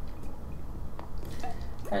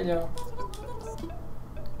 Hello.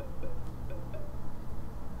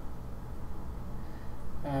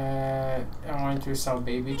 I want to sell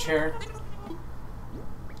baby chair.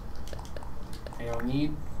 I don't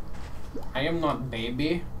need. I am not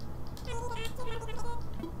baby.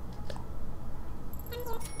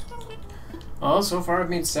 Well, so far I've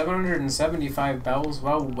made 775 bells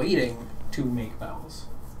while waiting to make bells.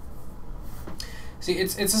 See,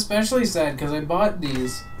 it's especially sad because I bought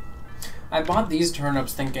these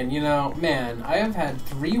turnips thinking, you know, man, I have had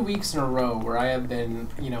 3 weeks in a row where I have been,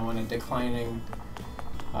 you know, in a declining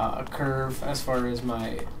curve as far as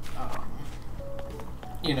my,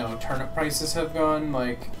 you know, turnip prices have gone.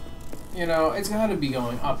 Like, you know, it's got to be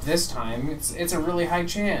going up this time. It's a really high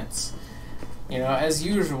chance. You know, as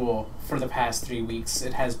usual for the past 3 weeks,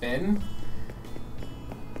 it has been.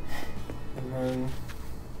 And then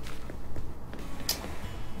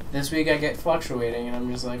this week I get fluctuating, and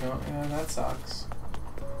I'm just like, oh, yeah, that sucks.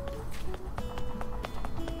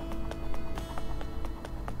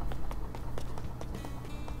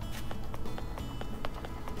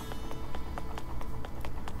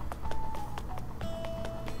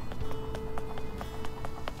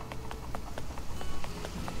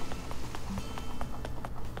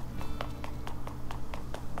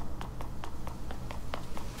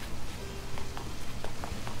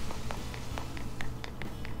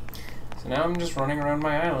 now I'm just running around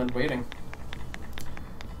my island waiting.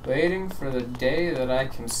 Waiting for the day that I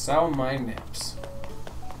can sell my nips.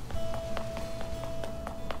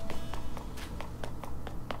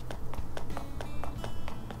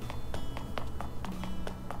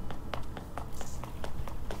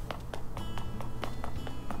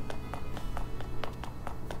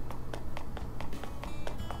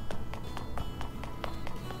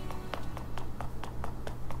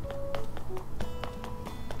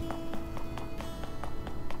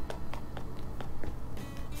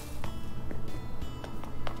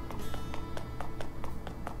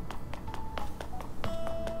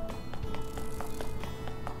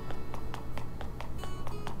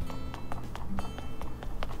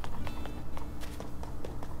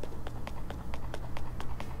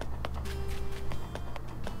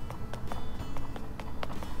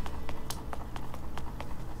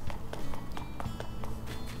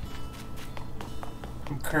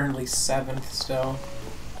 I'm currently 7th still.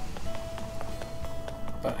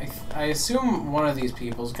 But I assume one of these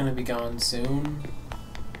people is going to be gone soon.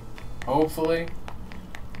 Hopefully.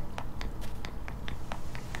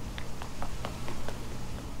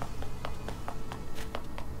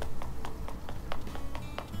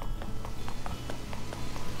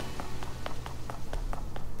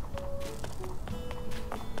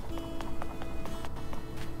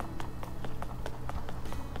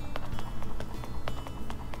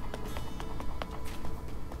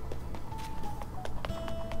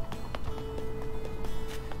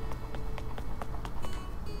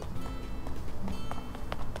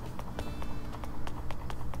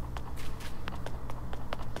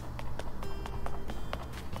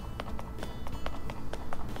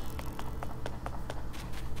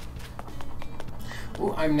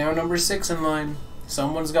 Ooh, I'm now number 6 in line.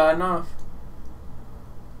 Someone's gotten off.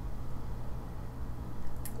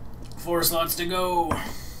 4 slots to go. I'm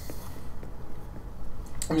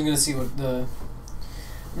just gonna see what the...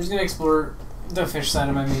 I'm just gonna explore the fish side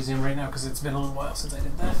of my museum right now because it's been a little while since I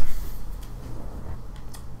did that.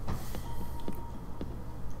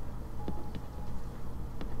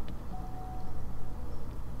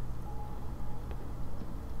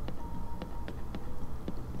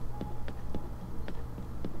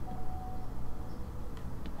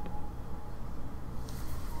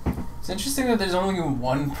 It's interesting that there's only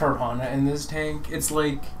one piranha in this tank. It's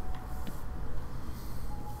like...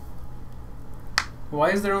 Why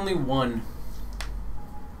is there only one?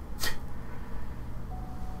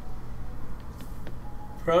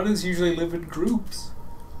 Piranhas usually live in groups.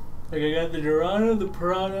 Like I got the Dorado, the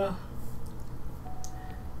piranha,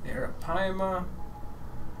 the Arapaima.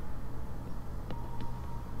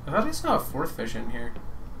 I thought I saw a 4th fish in here.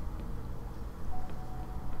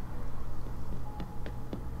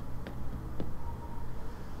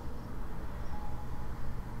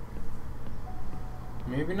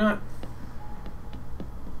 Maybe not.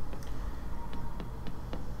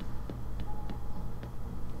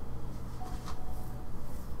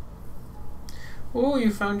 Oh,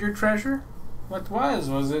 you found your treasure? What was?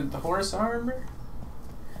 Was it the horse armor?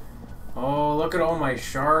 Oh, look at all my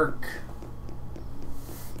shark.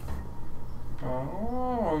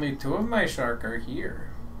 Oh, only 2 of my shark are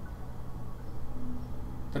here.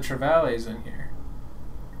 The Trevale's in here.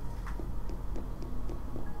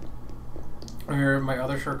 Or my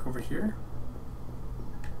other shark over here.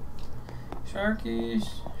 Sharkies,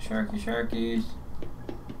 sharky, sharkies.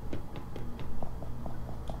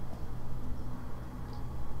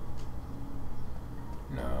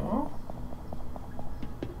 No.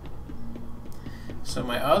 So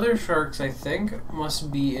my other sharks, I think, must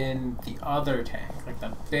be in the other tank, like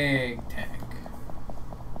the big tank.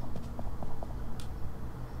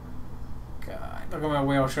 God, look at my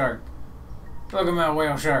whale shark. Look at my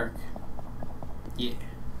whale shark. Yeah.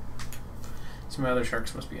 So my other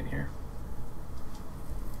sharks must be in here.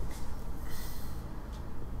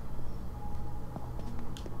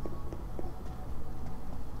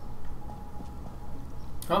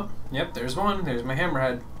 Oh, yep, there's one. There's my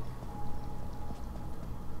hammerhead.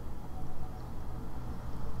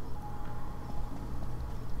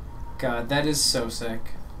 God, that is so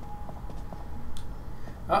sick.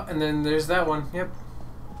 Oh, and then there's that one. Yep.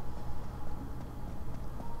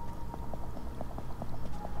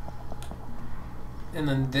 And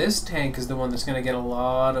then this tank is the one that's going to get a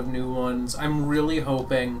lot of new ones. I'm really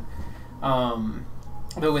hoping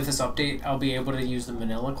that with this update, I'll be able to use the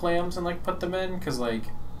manila clams and like put them in. Because like,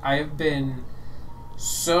 I've been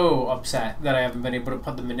so upset that I haven't been able to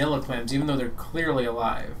put the manila clams, even though they're clearly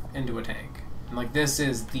alive, into a tank. And like, this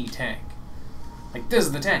is the tank. Like, this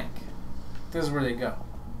is the tank. This is where they go.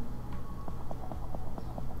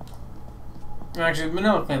 Actually,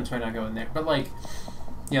 vanilla clams might not go in there, but like,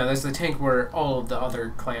 yeah, there's the tank where all of the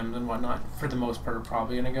other clams and whatnot, for the most part, are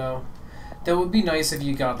probably gonna go. That would be nice if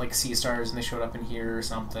you got like sea stars and they showed up in here or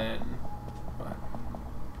something. But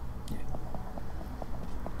yeah.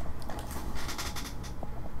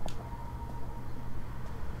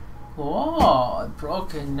 Whoa! It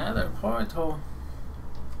broke another portal.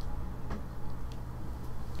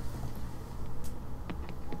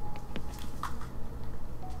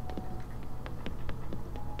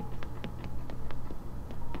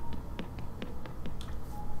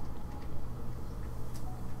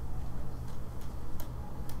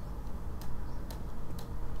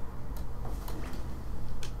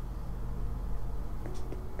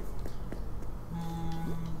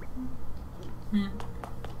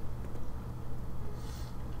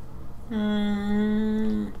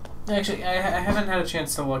 Actually, I haven't had a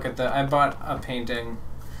chance to look at the... I bought a painting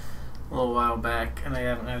a little while back, and I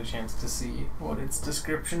haven't had a chance to see what its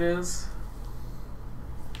description is.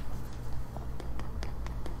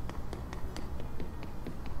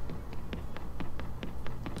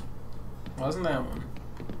 Wasn't that one?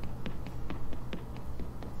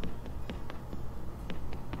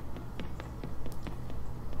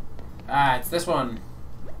 Ah, it's this one.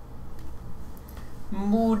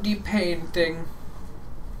 Moody painting.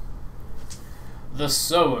 The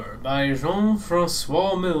Sower by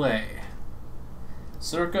Jean-Francois Millet.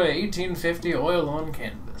 Circa 1850, oil on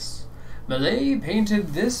canvas. Millet painted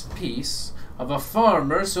this piece of a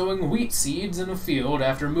farmer sowing wheat seeds in a field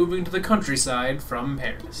after moving to the countryside from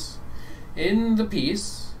Paris. If the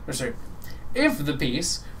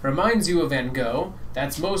piece reminds you of Van Gogh,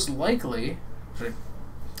 that's likely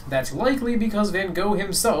because Van Gogh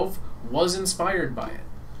himself was inspired by it.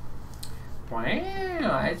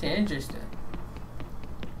 Wow, that's interesting.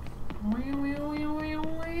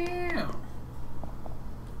 Wow.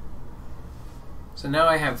 So now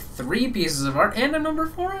I have 3 pieces of art and a number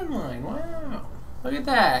 4 in line. Wow. Look at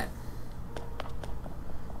that.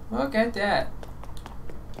 Look at that.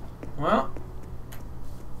 Well,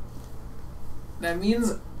 that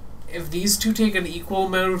means if these 2 take an equal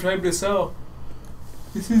amount of time to sell,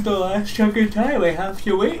 this is the last chunk of time I have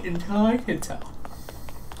to wait until I can sell.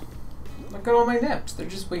 Look at all my nips. They're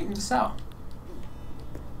just waiting to sell.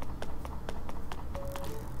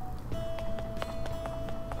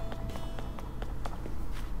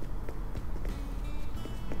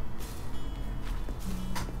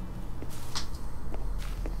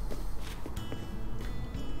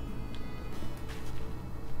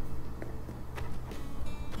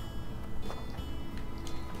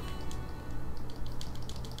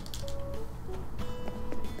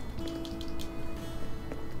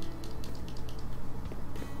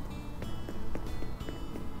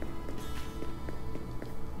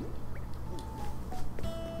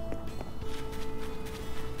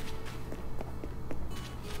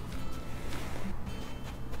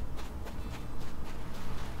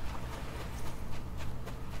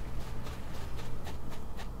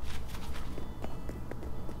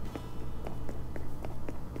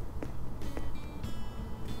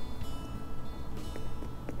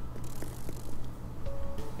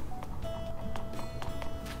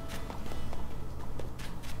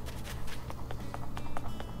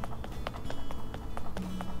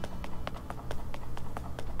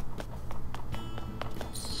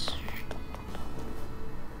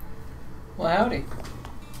 Well, howdy.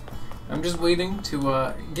 I'm just waiting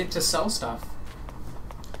to get to sell stuff.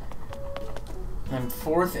 I'm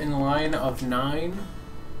 4th in line of 9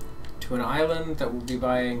 to an island that will be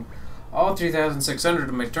buying all 3,600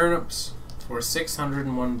 of my turnips for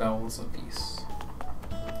 601 bells apiece.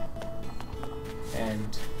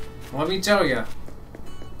 And let me tell you,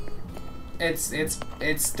 it's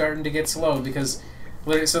starting to get slow because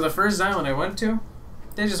so the first island I went to,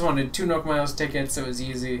 they just wanted 2 Nook Miles tickets. It was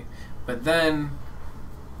easy. But then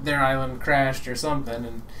their island crashed or something,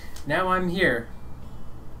 and now I'm here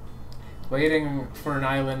waiting for an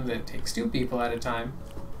island that takes 2 people at a time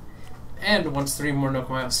and wants 3 more Nook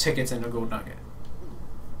Miles tickets and a gold nugget.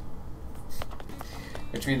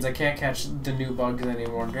 Which means I can't catch the new bugs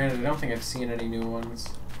anymore. Granted, I don't think I've seen any new ones.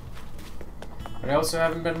 But I also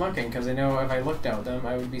haven't been looking, because I know if I looked at them,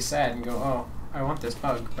 I would be sad and go, oh, I want this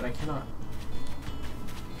bug, but I cannot.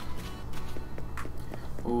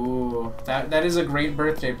 Ooh, that is a great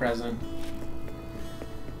birthday present.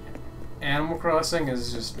 Animal Crossing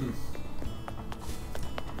is just...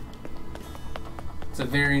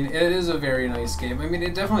 it is a very nice game. I mean,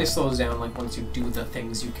 it definitely slows down, like, once you do the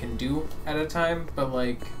things you can do at a time, but,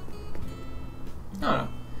 like... I don't know.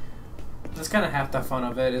 That's kind of half the fun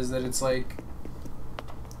of it, is that it's like...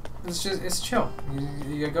 it's chill.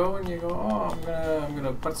 You go and you go. Oh, I'm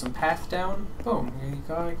gonna put some path down. Boom. Here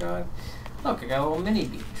you go. Look, I got a little mini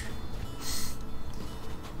beach.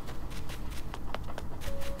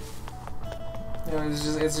 You know, it's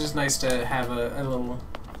just nice to have a little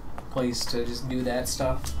place to just do that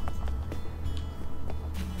stuff.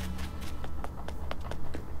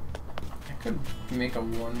 I could make a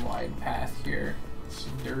one wide path here. It's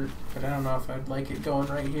dirt, but I don't know if I'd like it going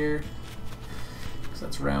right here because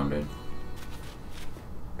that's rounded.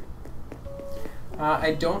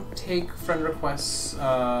 I don't take friend requests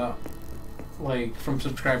like from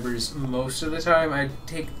subscribers most of the time. I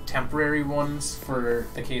take temporary ones for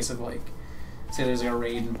the case of like, say there's like a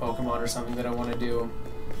raid in Pokemon or something that I want to do,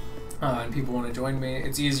 and people want to join me.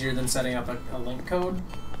 It's easier than setting up a link code,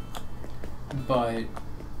 but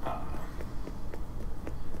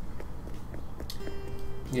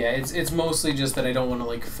yeah, it's mostly just that I don't want to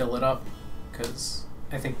like fill it up, because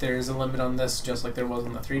I think there's a limit on this, just like there was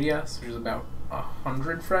on the 3DS. There's about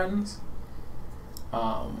 100 friends,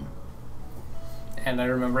 and I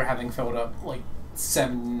remember having filled up like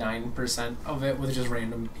 79% of it with just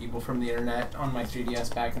random people from the internet on my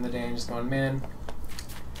 3DS back in the day, and just going, man,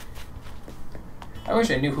 I wish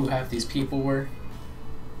I knew who half these people were.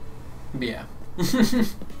 But yeah.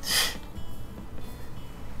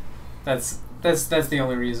 That's the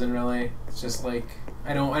only reason, really. It's just like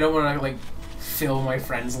I don't want to like fill my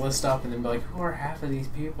friends list up and then be like, who are half of these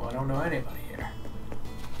people? I don't know anybody here.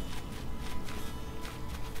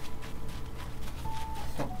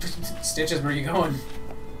 Oh, Stitches, where are you going?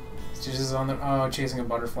 Stitches is on the chasing a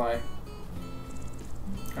butterfly.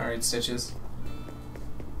 All right, Stitches.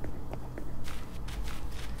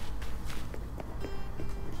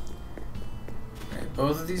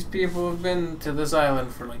 Both of these people have been to this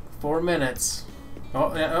island for like 4 minutes.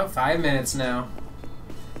 Oh, 5 minutes now.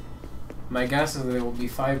 My guess is there will be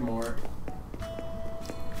 5 more.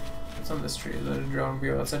 What's on this tree? Is that a drone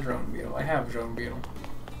beetle? That's a drone beetle. I have a drone beetle.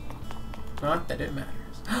 Not that it matters.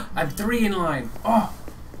 I'm 3 in line. Oh!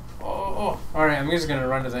 Alright, I'm just gonna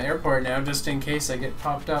run to the airport now just in case I get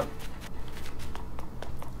popped up.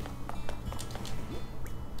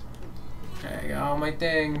 I got all my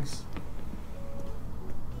things.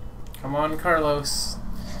 Come on, Carlos.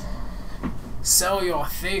 Sell your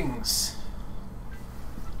things.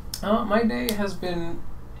 My day has been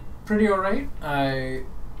pretty alright.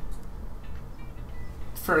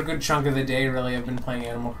 For a good chunk of the day, really, I've been playing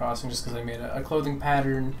Animal Crossing just because I made a clothing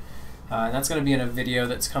pattern. And that's going to be in a video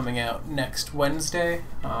that's coming out next Wednesday.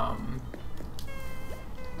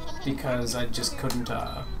 Because I just couldn't...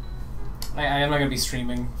 I am not going to be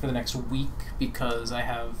streaming for the next week because I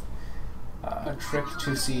have a trip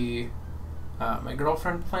to see my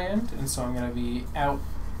girlfriend planned, and so I'm going to be out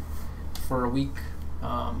for a week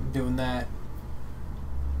doing that.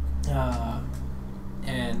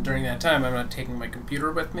 And during that time, I'm not taking my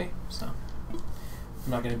computer with me, so I'm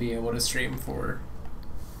not going to be able to stream for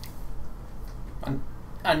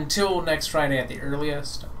until next Friday at the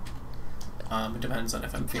earliest. It depends on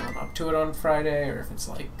if I'm feeling up to it on Friday, or if it's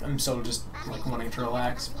like I'm still just like wanting to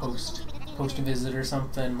relax post a visit or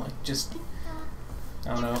something, like just,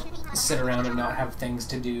 I don't know, sit around and not have things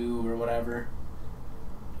to do or whatever.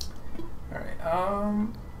 Alright,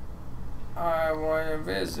 I want to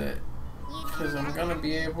visit because I'm gonna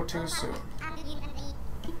be able to soon.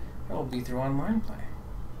 It'll be through online play.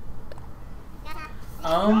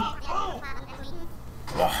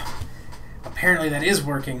 Apparently that is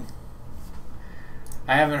working.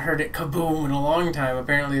 I haven't heard it kaboom in a long time.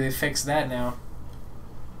 Apparently they fixed that now.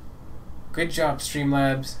 Good job,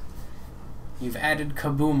 Streamlabs. You've added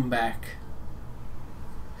kaboom back.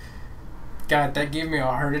 God, that gave me a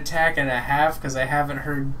heart attack and a half because I haven't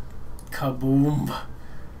heard kaboom.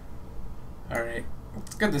 Alright.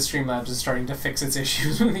 It's good that Streamlabs is starting to fix its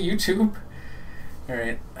issues with YouTube.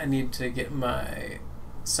 Alright, I need to get my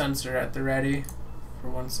sensor at the ready for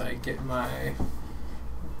once I get my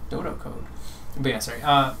dodo code. But yeah, sorry.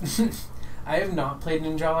 I have not played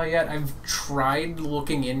Ninjala yet. I've tried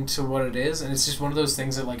looking into what it is, and it's just one of those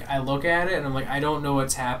things that, like, I look at it and I'm like, I don't know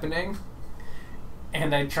what's happening.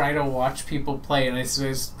 And I try to watch people play, and I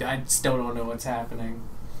still don't know what's happening.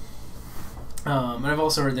 And I've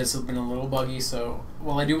also heard this has been a little buggy, so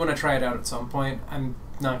while I do want to try it out at some point, I'm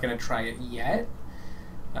not going to try it yet.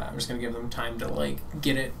 I'm just going to give them time to, like,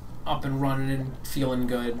 get it up and running and feeling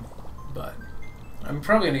good. But I'm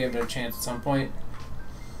probably going to give it a chance at some point.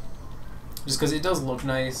 Just because it does look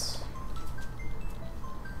nice.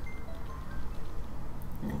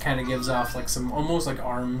 It kind of gives off like some almost like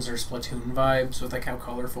ARMS or Splatoon vibes with like how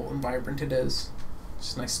colorful and vibrant it is.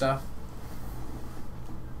 Just nice stuff.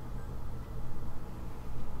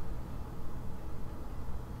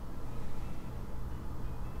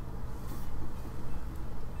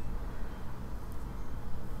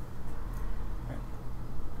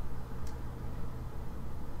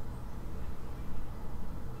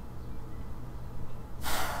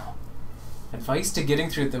 advice to getting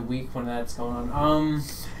through the week when that's going on.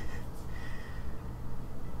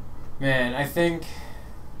 Man, I think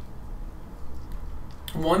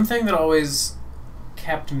one thing that always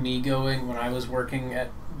kept me going when I was working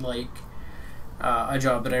at like a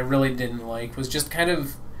job that I really didn't like was just kind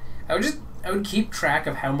of I would keep track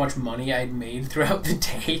of how much money I'd made throughout the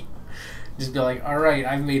day. Just be like, all right,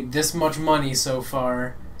 I've made this much money so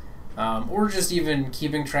far, or just even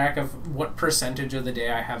keeping track of what percentage of the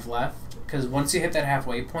day I have left. Because once you hit that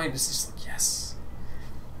halfway point, it's just like, yes.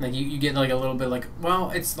 Like you get like a little bit like, well,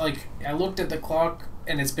 it's like I looked at the clock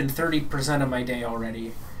and it's been 30% of my day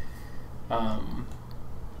already. And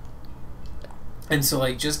so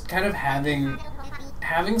like just kind of having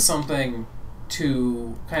something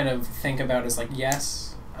to kind of think about is like,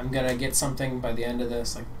 yes, I'm gonna get something by the end of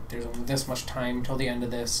this. Like there's only this much time till the end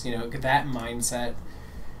of this. You know, that mindset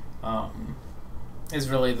is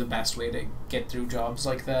really the best way to get through jobs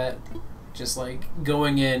like that. Just like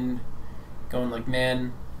going like,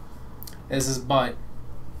 man, this is but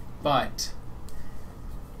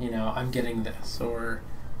you know, I'm getting this, or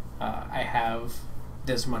I have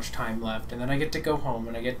this much time left, and then I get to go home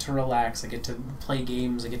and I get to relax, I get to play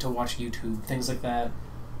games, I get to watch YouTube, things like that.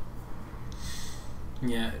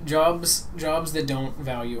 Yeah, jobs that don't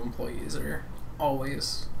value employees are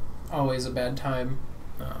always a bad time.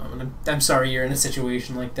 And I'm sorry you're in a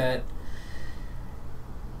situation like that.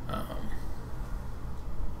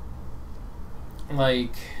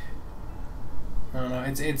 Like, I don't know,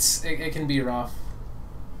 it can be rough,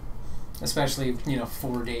 especially, you know,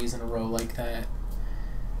 4 days in a row like that.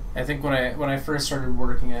 I think when I first started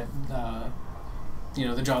working at you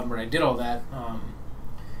know, the job where I did all that,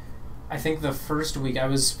 I think the first week I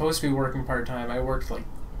was supposed to be working part-time. I worked like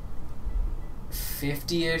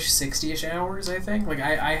 50-ish, 60-ish hours, I think. Like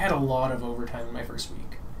I had a lot of overtime in my first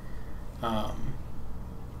week,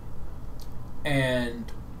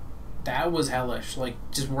 and that was hellish. Like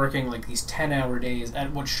just working like these 10-hour days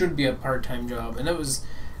at what should be a part-time job, and that was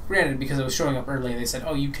granted because I was showing up early and they said,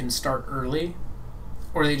 oh, you can start early,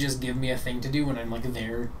 or they just give me a thing to do when I'm like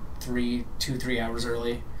there 3 hours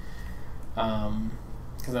early,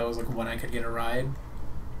 because that was like when I could get a ride.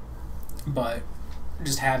 But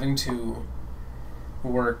just having to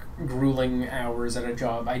work grueling hours at a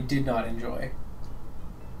job I did not enjoy.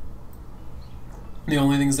 The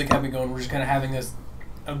only things that kept me going were just kind of having a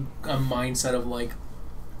mindset of like,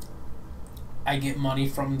 I get money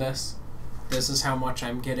from this. This is how much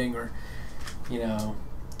I'm getting, or, you know,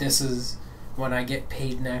 this is when I get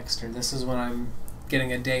paid next, or this is when I'm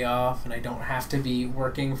getting a day off and I don't have to be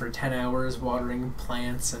working for 10 hours watering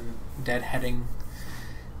plants and deadheading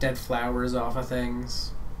dead flowers off of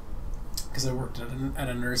things, because I worked at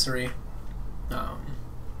a nursery.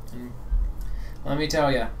 And let me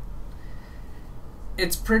tell you,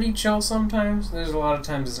 it's pretty chill sometimes. There's a lot of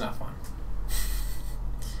times it's not fun.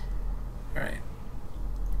 Alright.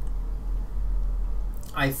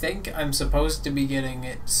 I think I'm supposed to be getting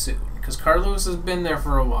it soon, because Carlos has been there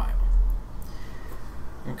for a while.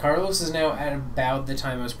 And Carlos is now at about the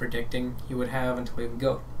time I was predicting he would have until he would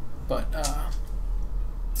go. But, I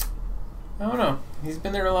don't know. He's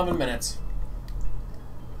been there 11 minutes.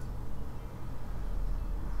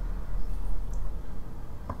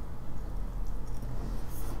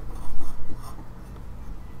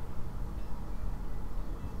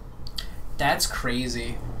 That's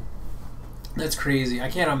crazy. That's crazy. I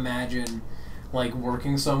can't imagine, like,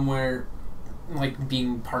 working somewhere, like,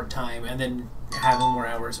 being part-time and then having more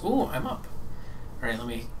hours. Ooh, I'm up. Alright, let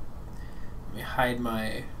me hide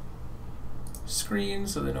my screen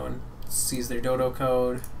so that no one sees their dodo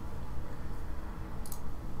code.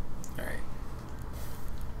 Alright.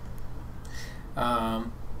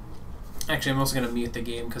 Actually, I'm also going to mute the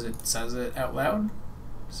game because it says it out loud,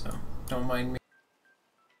 so don't mind me.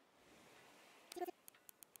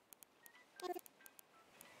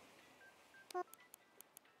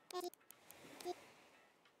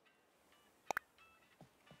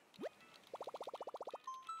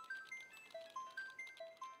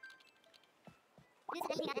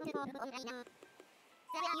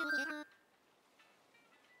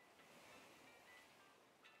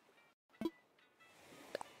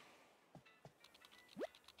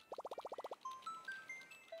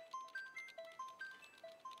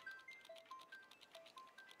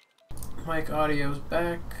 Mic audio's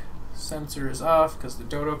back. Sensor is off because the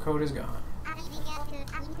dodo code is gone.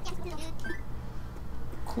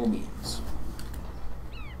 Cool beans.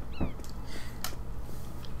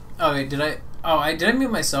 Oh wait, did I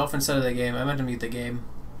mute myself instead of the game? I meant to mute the game.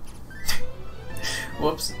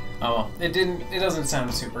 Whoops. Oh well. It doesn't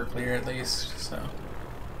sound super clear at least, so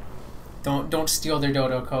don't steal their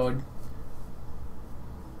dodo code.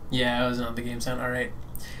 Yeah, it was not the game sound. Alright.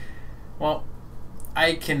 Well,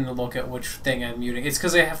 I can look at which thing I'm muting. It's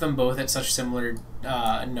because I have them both at such similar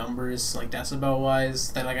numbers, like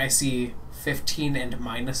decibel-wise, that like I see 15 and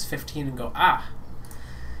minus 15 and go, ah,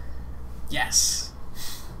 yes.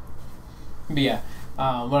 But yeah,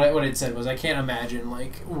 what it said was I can't imagine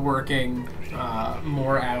like working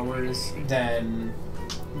more hours than,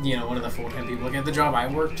 you know, one of the full-time people. Like at the job I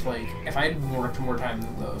worked, like if I had worked more time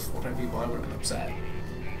than the full-time people, I would have been upset.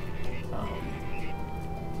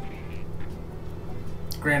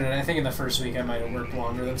 Granted, I think in the first week I might have worked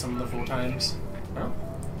longer than some of the full-times. Well,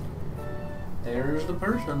 there's the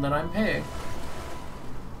person that I'm paying.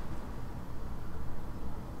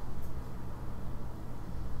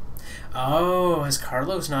 Oh, has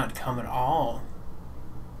Carlos not come at all?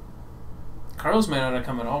 Carlos might not have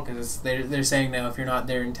come at all because they're saying now if you're not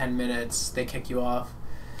there in 10 minutes, they kick you off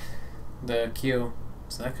the queue.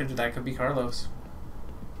 So that could be Carlos.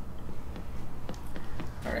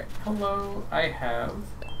 Alright, hello, I have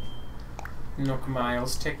Nook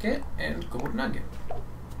Miles ticket and Gold Nugget.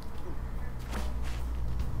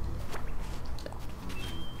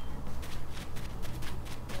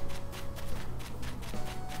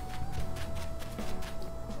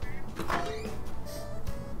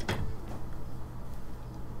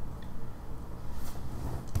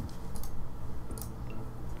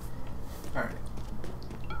 Alright.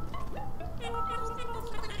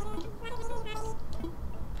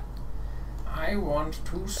 I want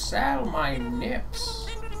to sell my nips.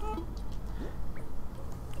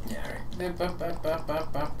 Yeah,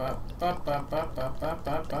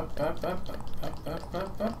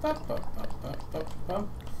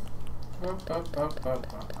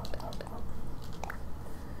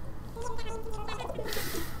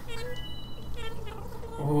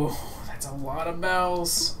 oh, that's a lot of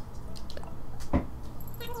bells.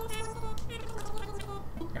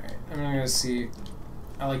 Alright, I'm gonna see.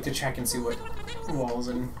 I like to check and see what walls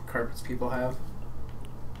and carpets people have.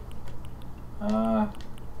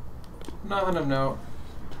 Nothing of note.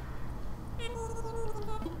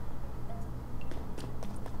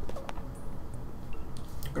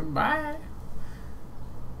 Goodbye.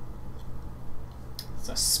 It's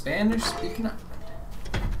a Spanish-speaking island.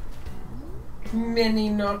 Mini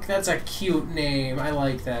Nook, that's a cute name. I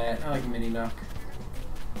like that. I like Mini Nook.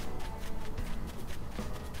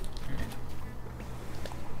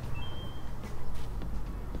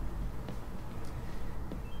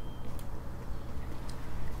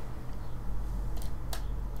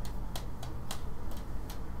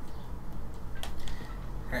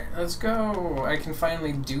 Alright, let's go. I can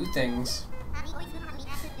finally do things.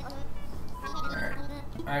 Alright,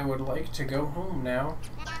 I would like to go home now.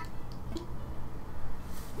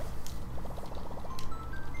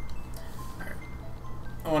 Alright.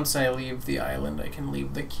 Once I leave the island, I can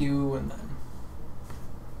leave the queue and then...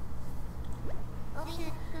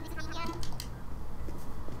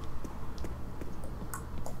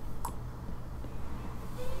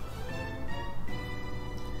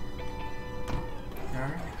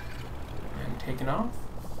 Taken off.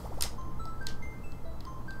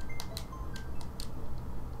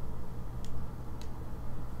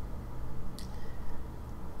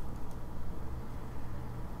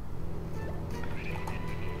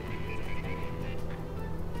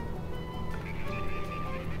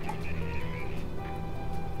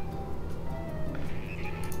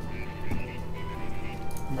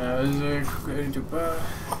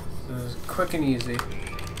 This is quick and easy.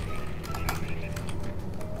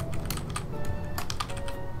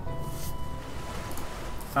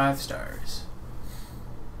 Five stars.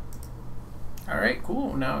 Alright,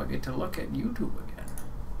 cool. Now I get to look at YouTube again.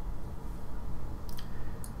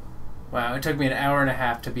 Wow, it took me an hour and a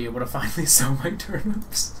half to be able to finally sell my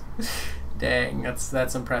turnips. Dang,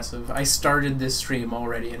 that's impressive. I started this stream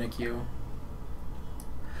already in a queue.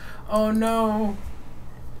 Oh no!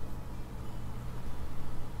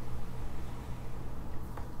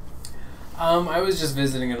 I was just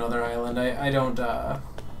visiting another island. I don't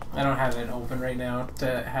have it open right now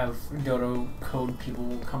to have Dodo code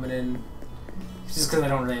people coming in. Just because I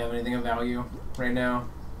don't really have anything of value right now.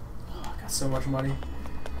 Oh, I got so much money.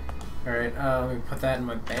 Alright, let me put that in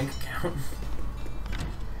my bank account.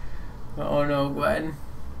 Oh no, Gwen.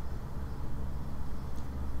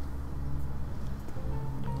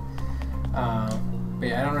 But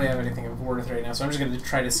yeah, I don't really have anything of worth right now, so I'm just going to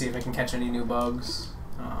try to see if I can catch any new bugs.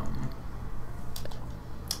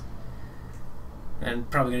 And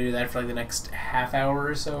probably going to do that for like the next half hour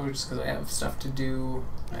or so, just because I have stuff to do.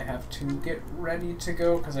 I have to get ready to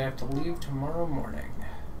go because I have to leave tomorrow morning.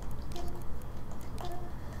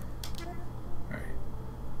 Alright.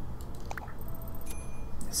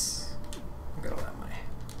 Yes.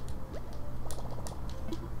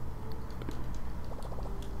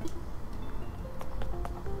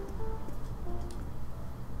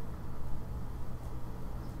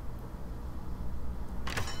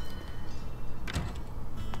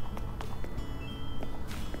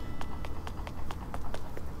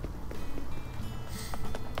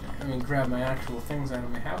 let me grab my actual things out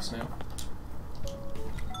of my house now.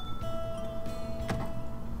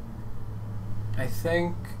 I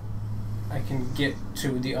think I can get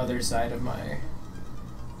to the other side of my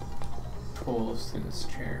tools through this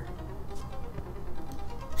chair.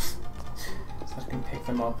 So I can pick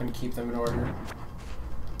them up and keep them in order.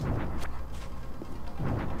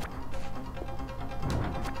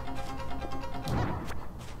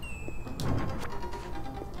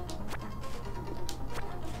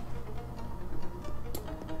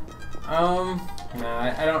 Nah,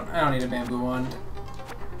 I don't need a bamboo wand.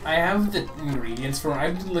 I have the ingredients for it.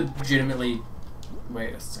 I've legitimately...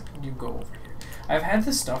 Wait a second, you go over here. I've had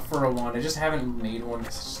the stuff for a wand, I just haven't made one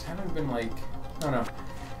because I just haven't been like... I don't know.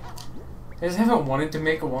 I just haven't wanted to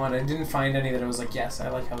make a wand. I didn't find any that I was like, yes, I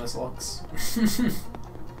like how this looks.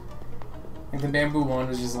 Like the bamboo wand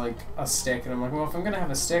was just like a stick, and I'm like, well, if I'm gonna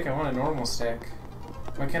have a stick, I want a normal stick.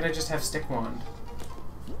 Why can't I just have stick wand?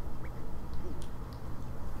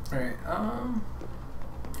 Alright,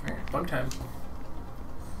 alright, bug time.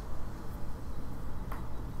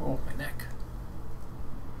 Oh, my neck.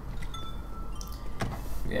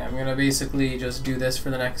 Yeah, I'm gonna basically just do this for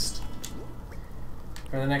the next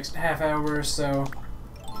half hour or so.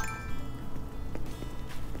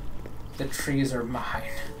 The trees are mine.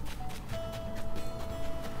 I'm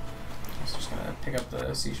just gonna pick up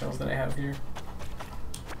the seashells that I have here.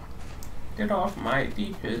 Get off my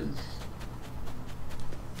beaches.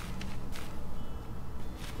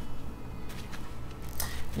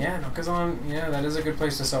 Yeah, no, because yeah, that is a good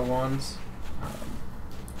place to sell wands.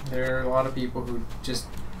 There are a lot of people who just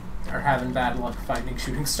are having bad luck finding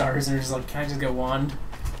shooting stars and are just like, can I just get a wand?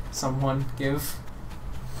 Someone give.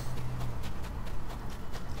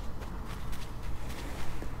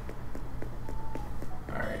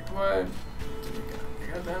 Alright, what? Did we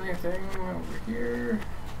got anything over here?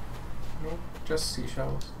 Nope, just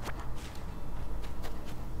seashells.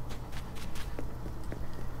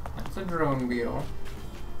 That's a drone beetle.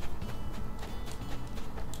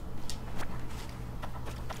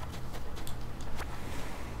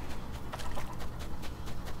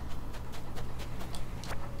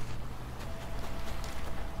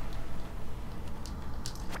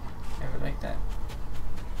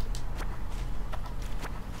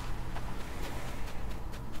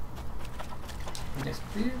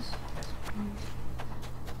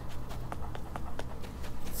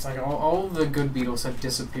 It's like all the good beetles have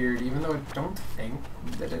disappeared, even though I don't think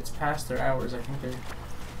that it's past their hours. I think they're...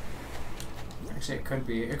 Actually, it could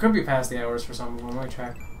be. It could be past the hours for some of them. Let me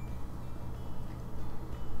check.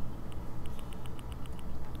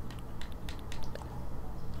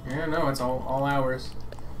 Yeah, no, it's all hours.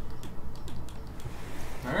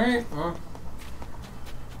 Alright, well...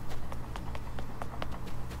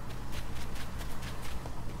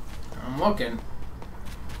 I'm looking.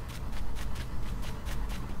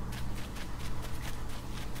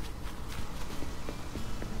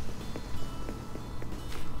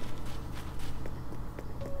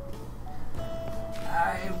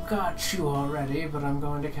 I've got you already, but I'm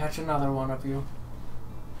going to catch another one of you.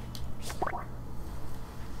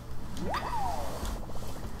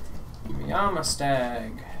 Miyama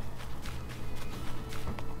stag.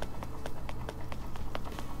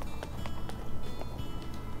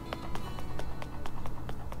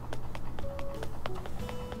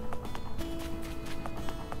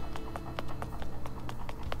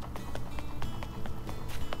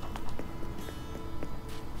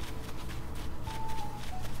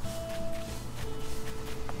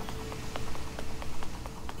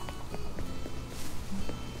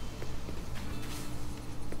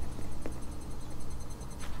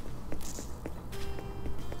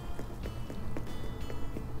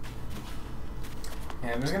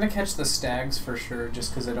 Yeah, I'm just gonna catch the stags for sure, just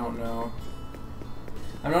because I don't know.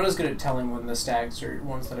 I'm not as good at telling when the stags are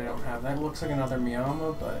ones that I don't have. That looks like another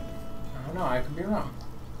Miyama, but I don't know, I could be wrong.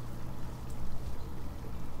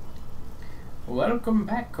 Welcome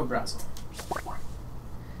back, Cobrazo.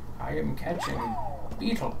 I am catching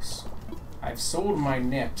beetles. I've sold my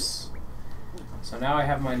nips, so now I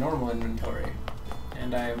have my normal inventory,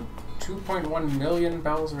 and I am 2.1 million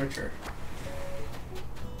bells richer.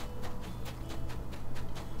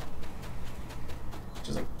 Which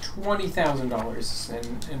is like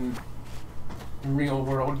 $20,000 in real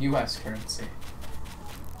world US currency.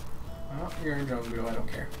 Oh, you're a drone beetle, I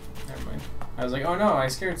don't care. Never mind. I was like, oh no, I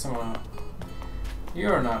scared someone.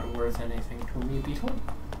 You're not worth anything to me, beetle.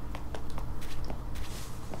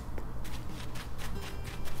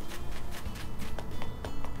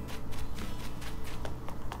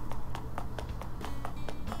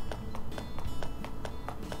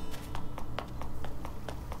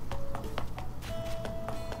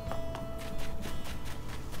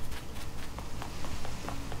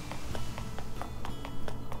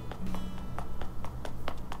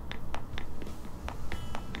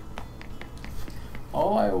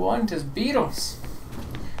 All I want is beetles.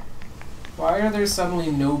 Why are there suddenly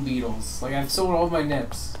no beetles? Like, I've sold all my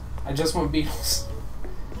nips. I just want beetles.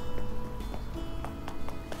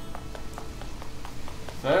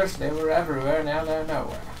 First they were everywhere, now they're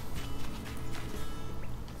nowhere.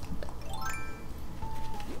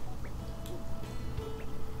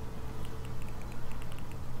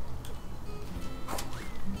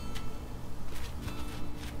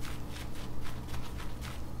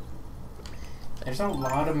 There's a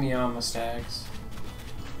lot of Miyama stacks.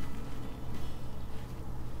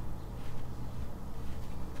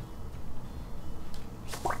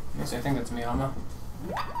 Yes, I think that's Miyama.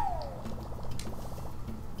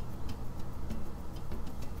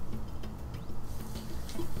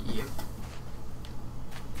 Yep.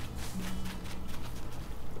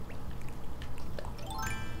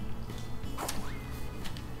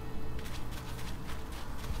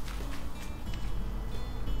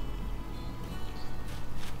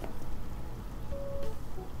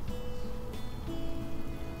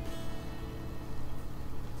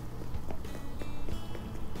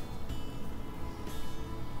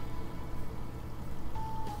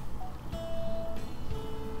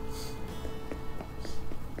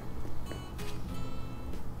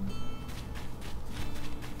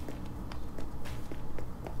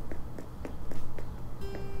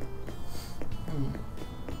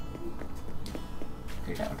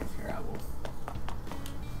 Get out of here, owl.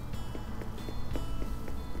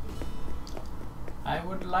 I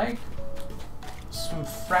would like some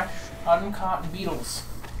fresh, uncaught beetles.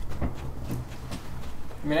 I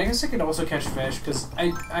mean, I guess I could also catch fish, because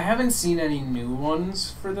I haven't seen any new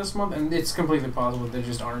ones for this month, and it's completely possible there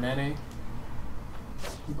just aren't any.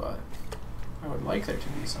 But I would like there to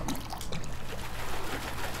be some.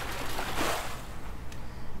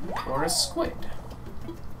 Or a squid.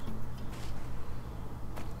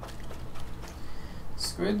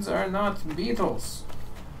 Squids are not beetles,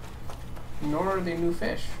 nor are they new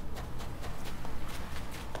fish.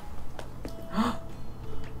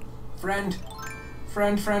 Friend!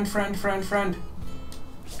 Friend, friend, friend, friend, friend!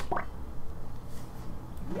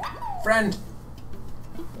 Friend!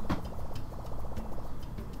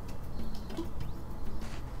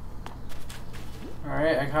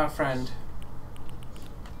 Alright, I caught friend.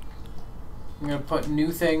 I'm gonna put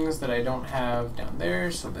new things that I don't have down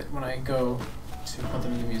there so that when I go to put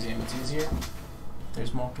them in the museum it's easier.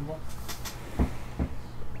 There's multiple.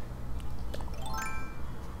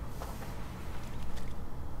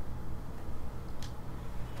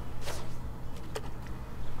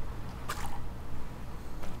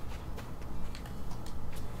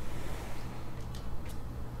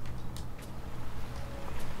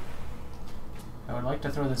 I would like to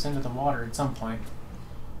throw this into the water at some point.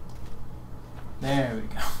 There we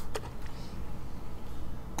go.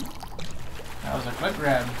 That was a quick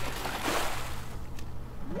grab.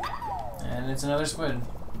 And it's another squid.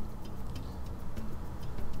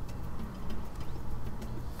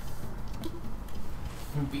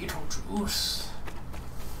 Beetlejuice.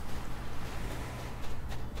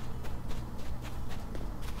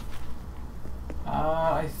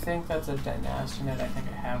 I think that's a nasty net. I think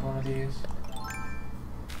I have one of these.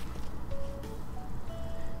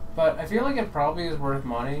 But I feel like it probably is worth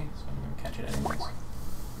money, so I'm gonna catch it anyways.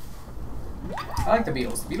 I like the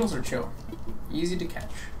beetles. The beetles are chill. Easy to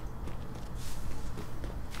catch.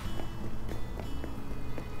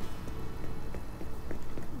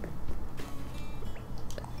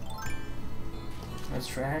 Let's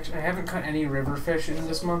try. Actually, I haven't caught any river fish in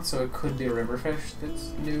this month, so it could be a river fish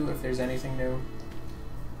that's new, if there's anything new.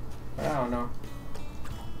 But I don't know.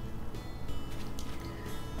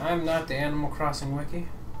 I'm not the Animal Crossing wiki.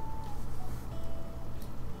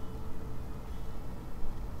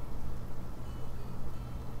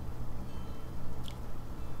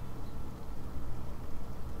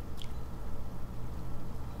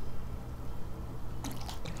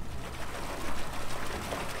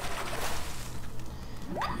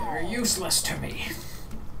 You're useless to me.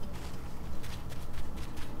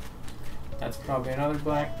 That's probably another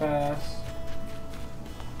black bass.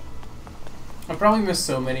 I probably missed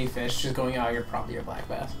so many fish just going, oh, you're probably a black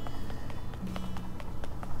bass.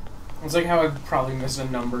 It's like how I've probably missed a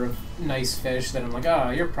number of nice fish that I'm like, oh,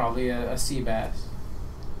 you're probably a sea bass.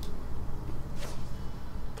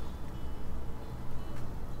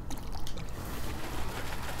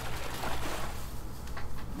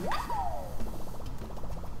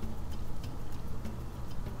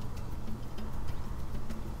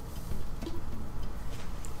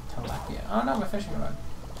 Tilapia. Oh no, my fishing rod.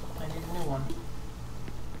 I need a new one.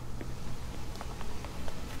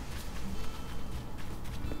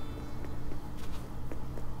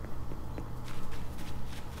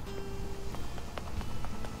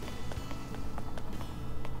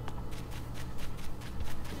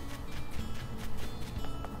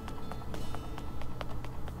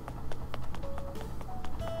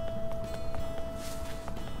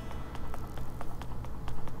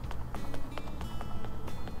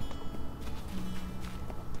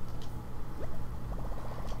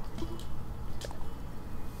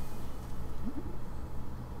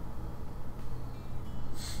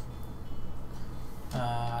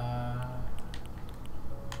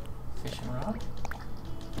 rod.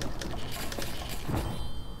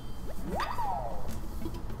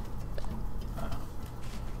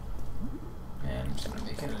 And I'm just gonna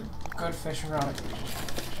make it a good fishing rod.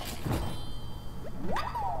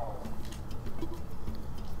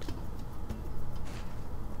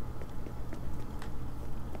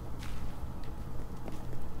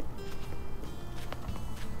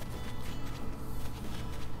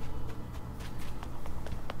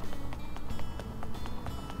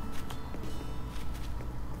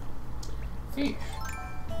 Fish.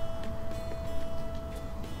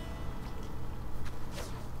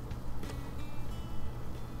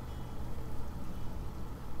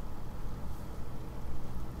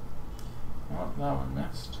 Oh, that one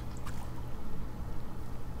missed.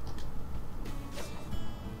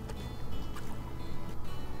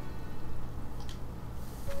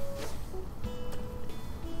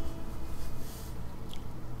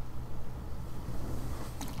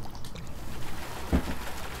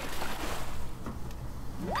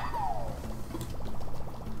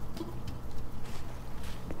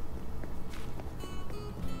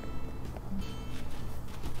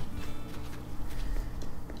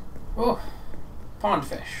 Oh, pond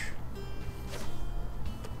fish.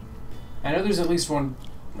 I know there's at least one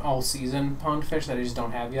all-season pond fish that I just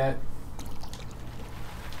don't have yet.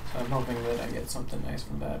 So I'm hoping that I get something nice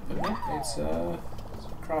from that. But nope, it's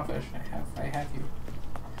crawfish. I have you.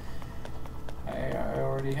 I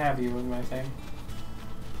already have you with my thing.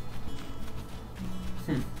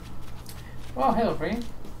 Oh, hello, Brain.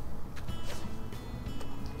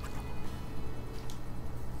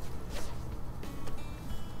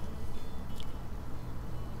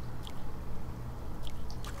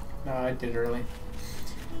 No, I did early.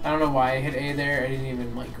 I don't know why I hit A there. I didn't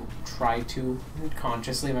even like try to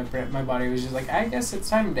consciously. My body was just like, I guess it's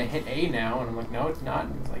time to hit A now, and I'm like, no, it's not.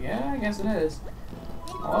 And it's like, yeah, I guess it is.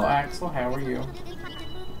 Hello, Axel. How are you?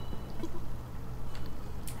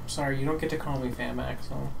 I'm sorry, you don't get to call me fam,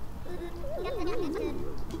 Axel.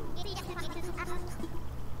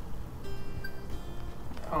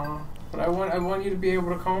 Oh, but I want you to be able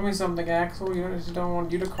to call me something, Axel. I just don't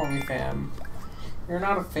want you to call me fam. You're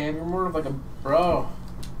not a fan, you're more of like a bro.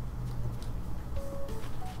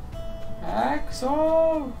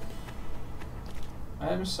 Axel!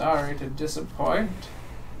 I'm sorry to disappoint.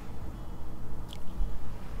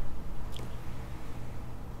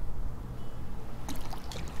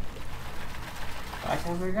 I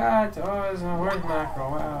forgot. Oh, it's a word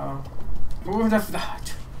mackerel. Wow. Who would have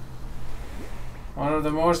thought? One of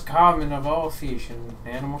the most common of all fish in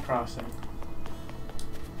Animal Crossing.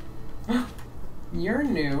 You're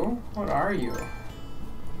new. What are you?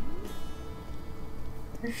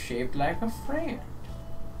 You're shaped like a friend.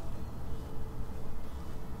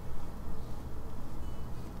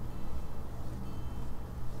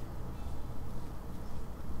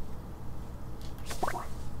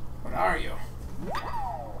 What are you?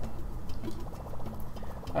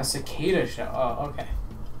 A cicada shell. Oh, okay.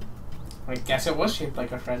 I guess it was shaped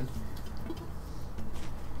like a friend.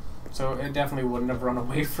 So it definitely wouldn't have run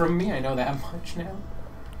away from me. I know that much now.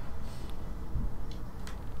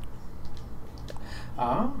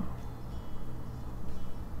 Oh.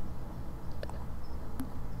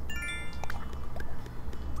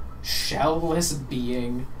 Shellless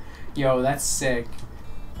being. Yo, that's sick.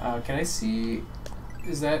 Can I see?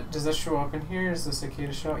 Does that show up in here? Is the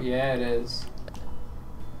cicada shell? Yeah, it is.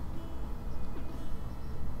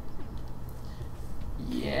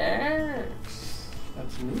 Yes.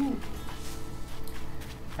 That's new.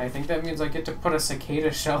 I think that means I get to put a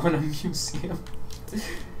cicada shell in a museum.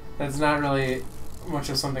 That's not really much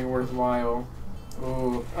of something worthwhile.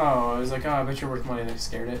 Ooh. Oh, I was like, oh, I bet you're worth money, and I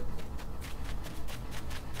scared it.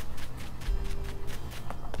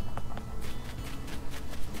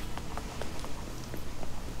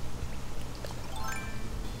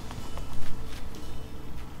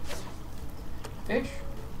 Fish?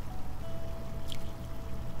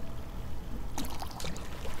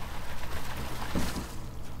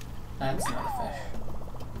 That's not a fish.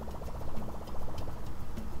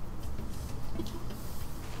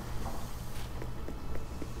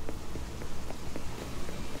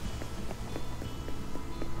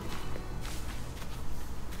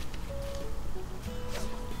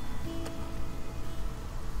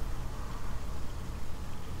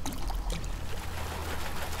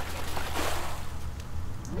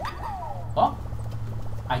 Well,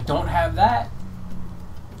 I don't have that.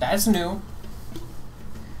 That's new.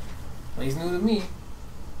 He's new to me.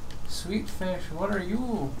 Sweet fish, what are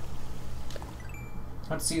you?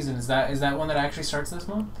 What season is that? Is that one that actually starts this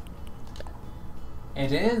month?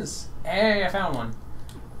 It is. Hey, I found one.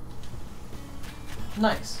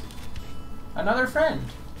 Nice. Another friend.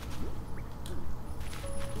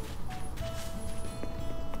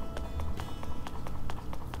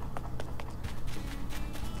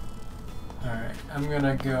 Alright, I'm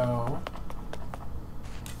gonna go.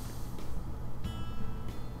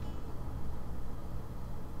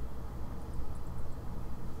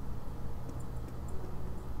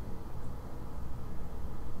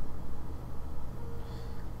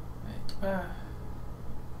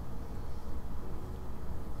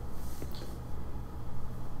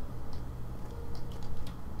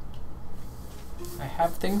 I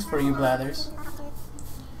have things for you, Blathers.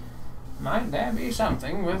 Might there be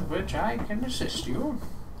something with which I can assist you?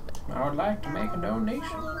 I would like to make a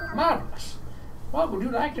donation. Marvelous. What would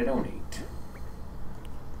you like to donate?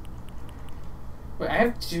 Wait, I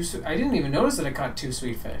have two. I didn't even notice that I caught 2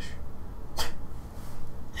 sweet fish.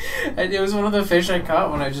 It was one of the fish I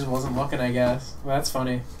caught when I just wasn't looking, I guess. Well, that's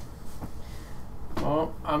funny.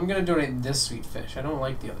 Well, I'm gonna donate this sweet fish. I don't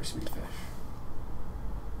like the other sweet fish.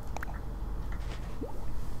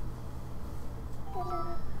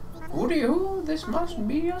 Hooty-hoo, this must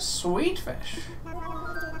be a sweet fish.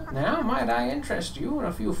 Now, might I interest you in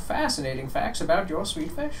a few fascinating facts about your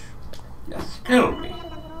sweet fish? Yes, kill me.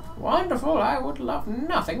 Wonderful, I would love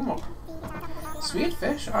nothing more. Sweet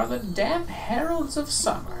fish are the damp heralds of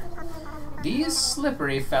summer. These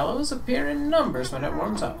slippery fellows appear in numbers when it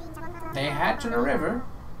warms up. They hatch in a river,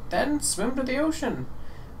 then swim to the ocean.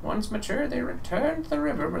 Once mature, they return to the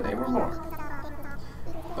river where they were born.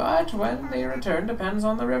 But when they return depends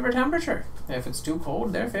on the river temperature. If it's too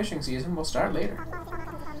cold, their fishing season will start later.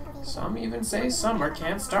 Some even say summer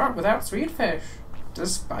can't start without sweet fish,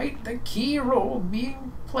 despite the key role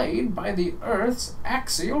being played by the Earth's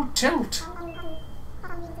axial tilt.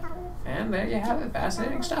 And there you have it.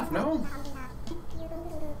 Fascinating stuff, no?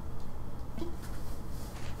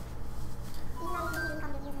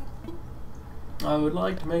 I would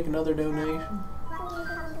like to make another donation.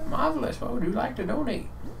 Marvelous. What would you like to donate?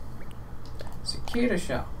 Cicada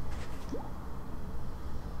shell.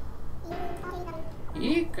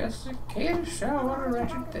 Eek, a cicada shell. What a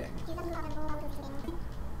wretched thing.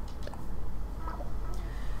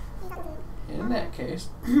 In that case,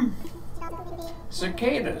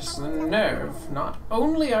 cicadas, the nerve. Not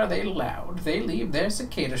only are they loud, they leave their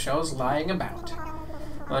cicada shells lying about.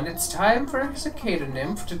 When it's time for a cicada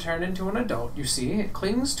nymph to turn into an adult, you see, it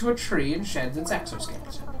clings to a tree and sheds its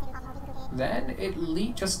exoskeleton. Then it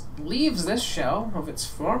just leaves this shell of its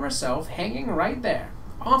former self hanging right there.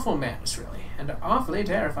 Awful madness, really, and awfully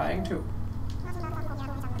terrifying, too.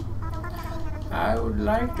 I would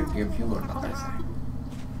like to give you another thing.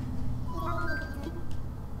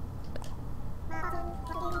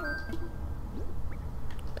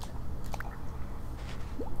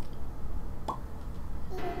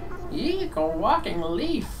 Eek, a walking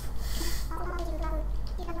leaf.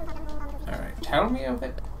 Alright, tell me of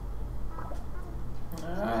it.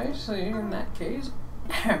 I see, in that case.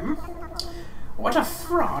 What a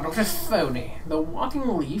fraud, what a phony. The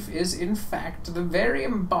walking leaf is, in fact, the very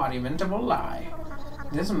embodiment of a lie.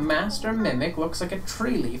 This master mimic looks like a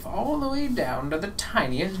tree leaf all the way down to the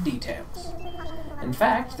tiniest details. In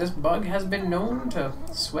fact, this bug has been known to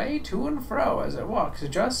sway to and fro as it walks,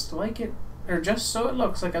 just so it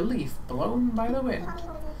looks like a leaf blown by the wind.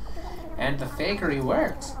 And the fakery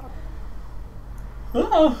works.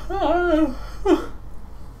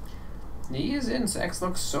 These insects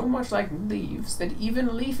look so much like leaves that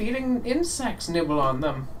even leaf-eating insects nibble on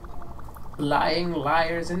them. Lying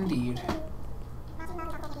liars indeed.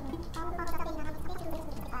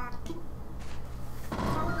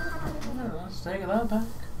 Let's take that back.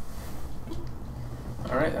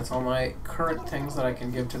 Alright, that's all my current things that I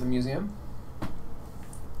can give to the museum.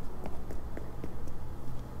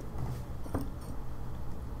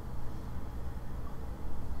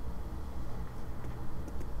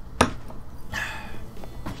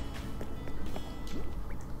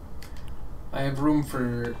 I have room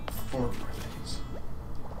for 4 more things.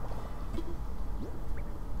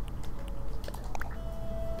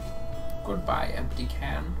 Goodbye, empty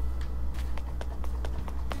can.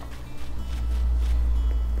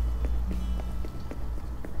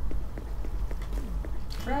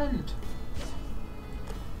 Friend.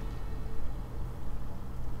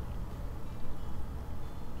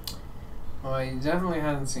 Well, I definitely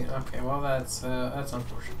hadn't seen. Okay, well that's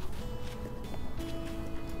unfortunate.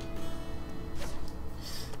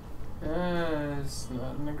 It's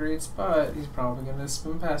not in a great spot. He's probably gonna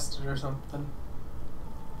swim past it or something.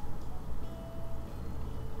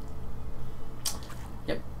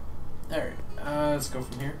 Yep. Alright, let's go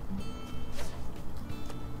from here.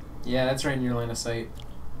 Yeah, that's right in your line of sight.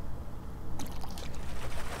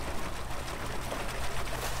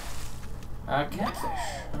 Catfish.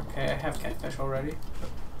 Okay, I have catfish already.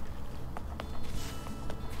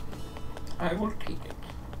 I will take it.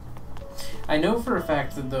 I know for a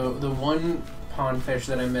fact that the one pond fish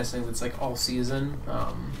that I'm missing that's like all season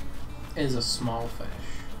is a small fish.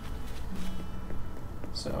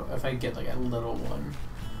 So if I get like a little one,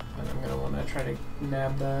 then I'm gonna want to try to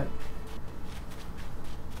nab that.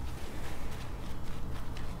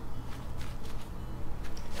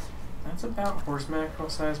 That's about horse mackerel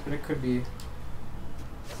size, but it could be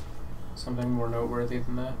something more noteworthy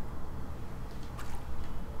than that.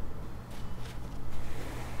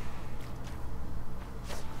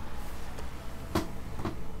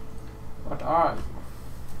 What are you?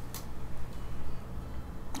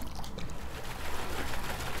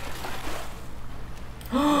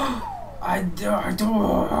 I do.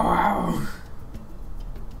 Wow.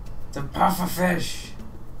 It's a pufferfish.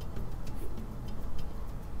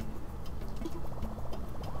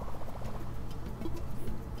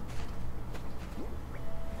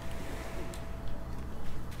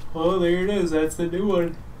 Oh, there it is. That's the new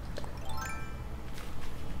one.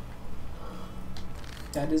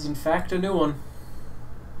 That is, in fact, a new one.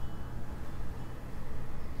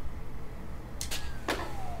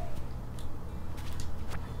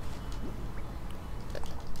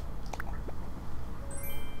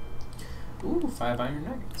 Ooh, 5 iron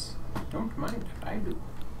nuggets. Don't mind if I do.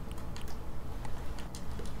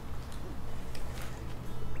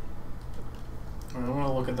 I want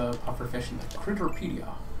to look at the pufferfish in the Critterpedia.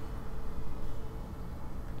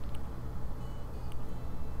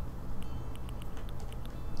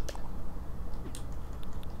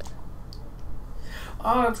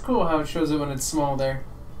 Oh, it's cool how it shows it when it's small there.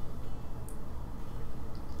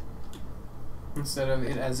 Instead of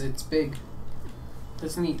it as it's big.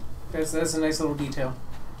 That's neat. That's a nice little detail.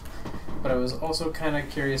 But I was also kind of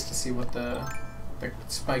curious to see what the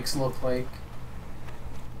spikes look like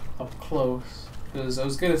up close. Because I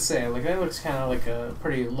was going to say, like, that looks kind of like a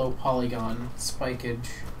pretty low polygon spikeage.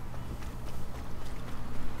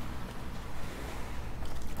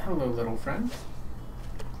 Hello, little friend.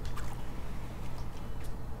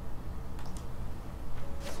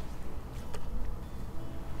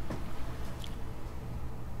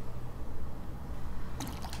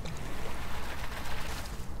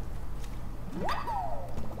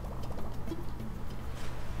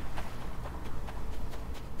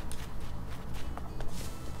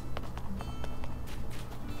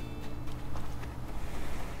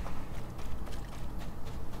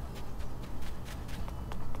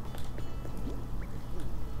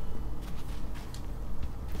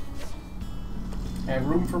 I have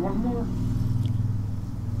room for one more.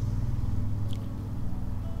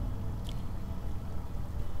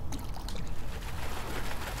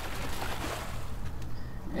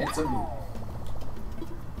 It's a move.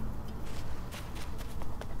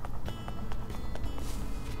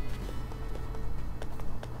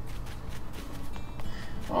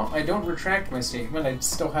 Well, I don't retract my statement. I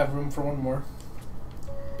still have room for one more.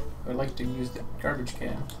 I'd like to use the garbage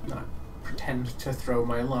can, not pretend to throw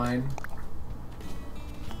my line.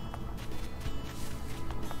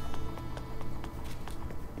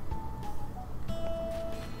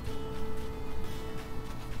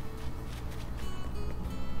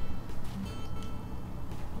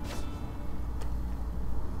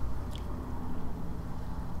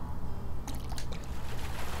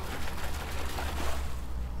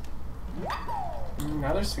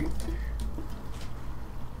 Another sweet fish.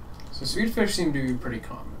 So sweet fish seem to be pretty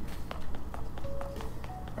common.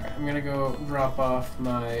 Alright, I'm gonna go drop off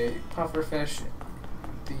my pufferfish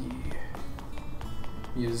at the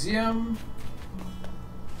museum.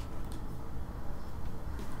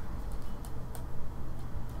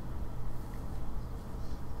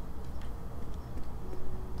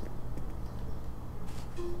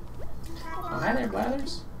 Oh, hi there,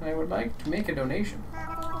 Blathers. I would like to make a donation.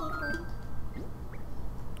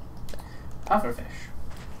 Pufferfish.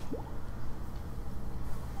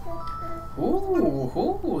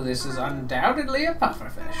 Ooh, this is undoubtedly a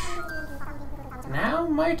pufferfish. Now,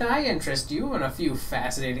 might I interest you in a few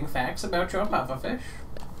fascinating facts about your pufferfish?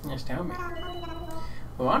 Yes, tell me.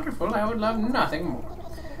 Wonderful, I would love nothing more.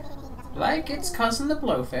 Like its cousin the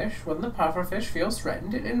blowfish, when the pufferfish feels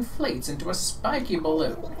threatened, it inflates into a spiky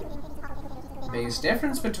balloon. The biggest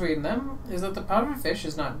difference between them is that the pufferfish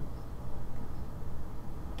is not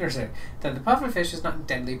that the pufferfish is not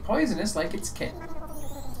deadly poisonous like its kin.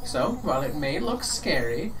 So, while it may look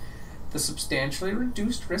scary, the substantially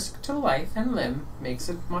reduced risk to life and limb makes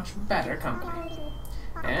it much better company.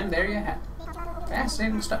 And there you have it.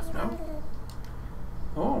 Fascinating stuff, no?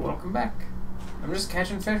 Oh, welcome back. I'm just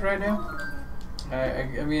catching fish right now.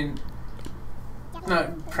 I mean,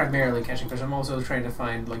 Not primarily catching fish, I'm also trying to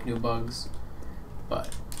find like new bugs.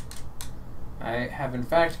 But I have in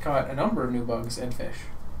fact caught a number of new bugs and fish.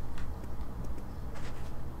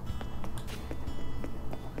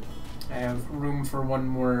 I have room for one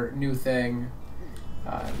more new thing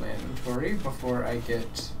in my inventory before I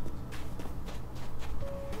get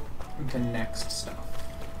the next stuff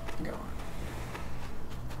going.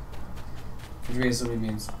 Which basically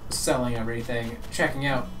means selling everything, checking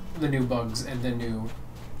out the new bugs and the new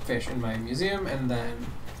fish in my museum, and then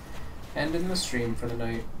ending the stream for the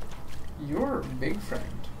night. You're a big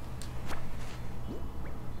friend.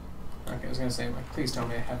 Okay, I was gonna say, like, please tell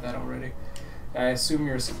me I have that already. I assume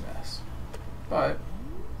you're a sea bass, but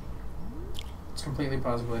it's completely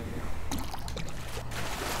possible that you know.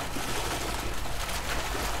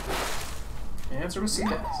 The answer was sea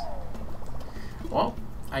bass. Well,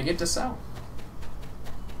 I get to sell.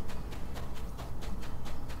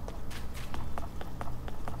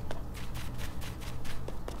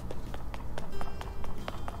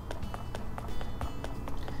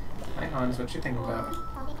 Hi Hans, what you think about?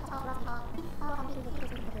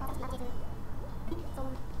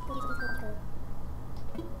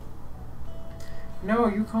 No,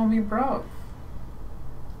 you call me bruv.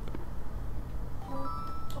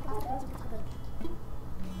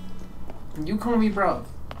 You call me bruv.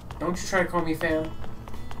 Don't you try to call me fam.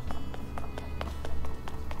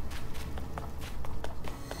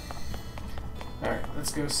 Alright,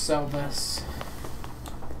 let's go sell this.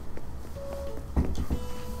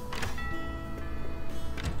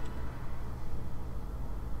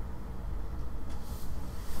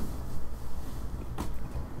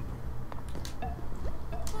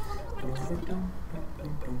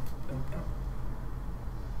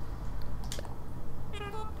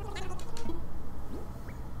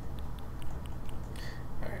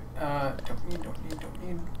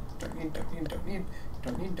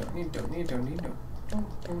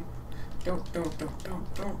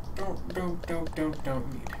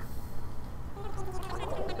 Don't need.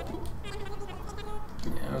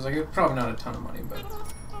 Yeah, I was like, it's probably not a ton of money, but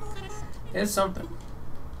it's something.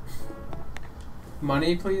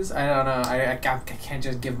 Money, please? I don't know. I can't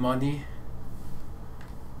just give money.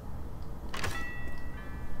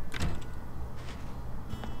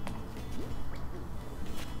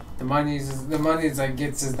 The monies I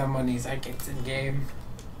gets is the monies I gets in game.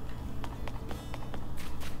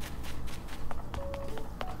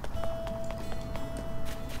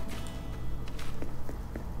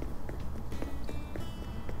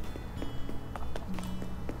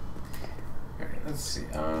 Alright, let's see.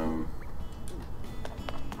 Alright,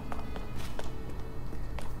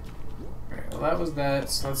 well that was that,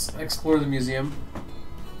 so let's explore the museum.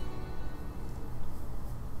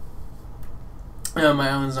 My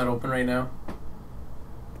island's not open right now.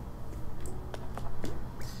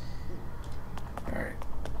 Alright.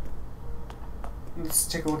 Let's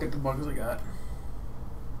take a look at the bugs I got.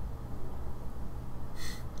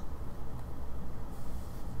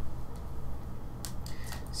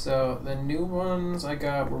 So, the new ones I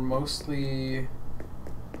got were mostly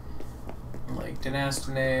like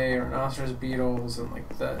Denastinae or rhinoceros beetles and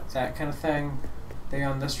like that kind of thing. They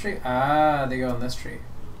go on this tree? Ah, they go on this tree.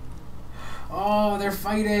 Oh, they're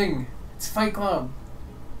fighting! It's Fight Club!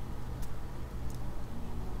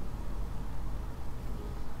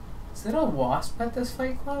 Is it a wasp at this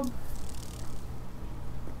Fight Club?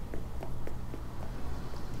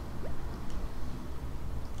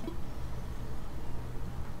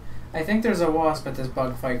 I think there's a wasp at this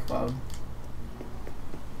bug Fight Club.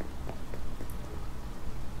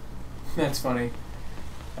 That's funny.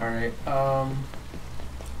 Alright,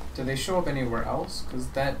 do they show up anywhere else? Because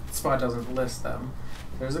that spot doesn't list them.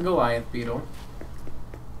 There's a Goliath beetle.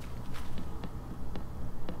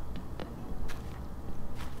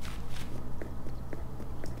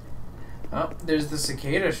 Oh, there's the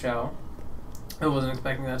cicada shell. I wasn't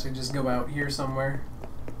expecting that to just go out here somewhere.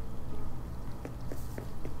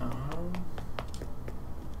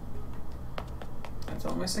 That's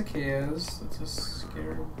all my cicadas. That's a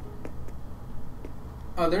scary.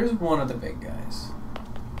 Oh, there's one of the big guys.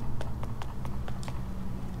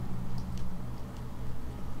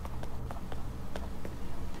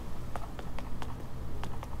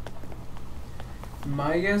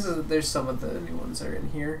 My guess is that there's some of the new ones that are in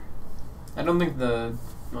here. I don't think the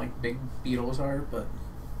like big beetles are, but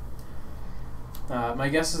my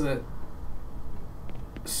guess is that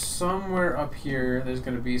somewhere up here there's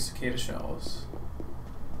going to be cicada shells.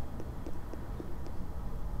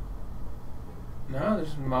 No,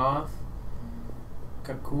 there's moth,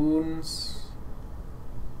 cocoons,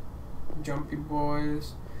 jumpy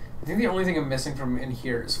boys. I think the only thing I'm missing from in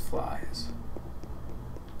here is flies.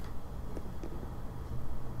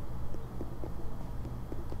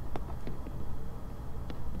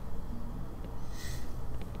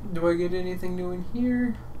 Do I get anything new in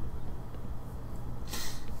here?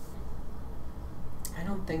 I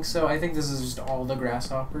don't think so. I think this is just all the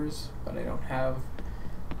grasshoppers, but I don't have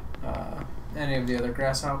any of the other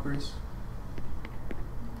grasshoppers.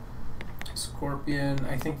 Scorpion.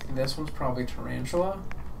 I think this one's probably tarantula,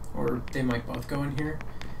 or they might both go in here.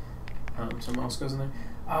 Something else goes in there.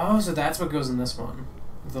 Oh, so that's what goes in this one.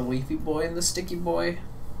 The leafy boy and the sticky boy.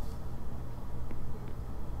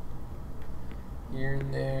 You're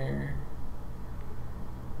in there.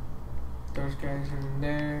 Those guys are in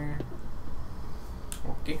there.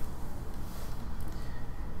 Okay.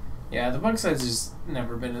 Yeah, the bug side's just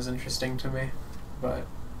never been as interesting to me, but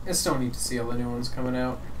I still need to see all the new ones coming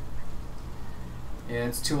out. Yeah,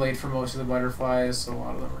 it's too late for most of the butterflies, so a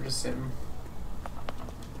lot of them are just sitting.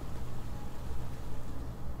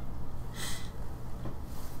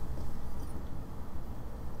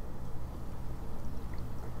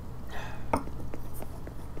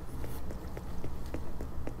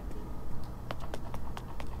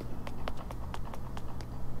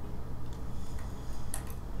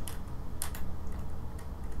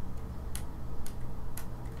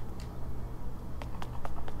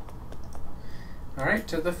 Alright,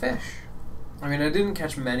 to the fish. I mean, I didn't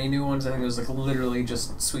catch many new ones. I think it was like literally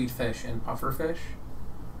just sweet fish and puffer fish.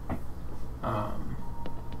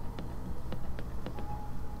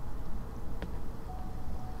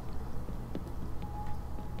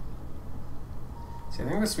 See, I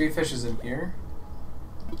think the sweet fish is in here.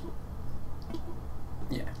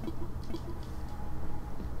 Yeah.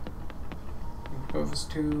 Those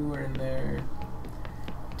two are in there.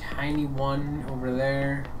 Tiny one over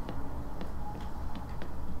there.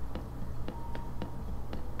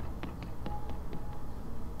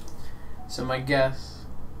 So my guess,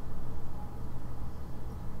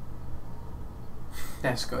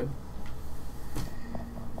 that's good.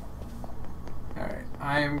 Alright,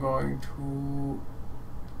 I am going to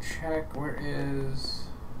check where is,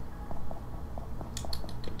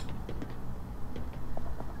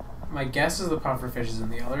 my guess is the pufferfish is in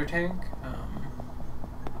the other tank.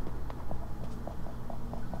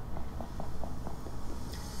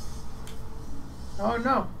 Oh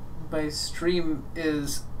no, my stream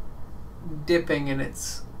is dipping in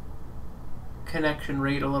its connection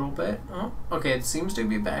rate a little bit. Oh, okay, it seems to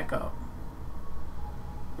be back up.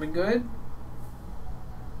 Am I good?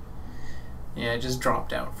 Yeah, it just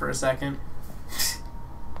dropped out for a second.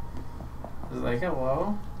 I was like,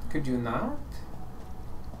 hello? Could you not?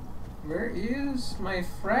 Where is my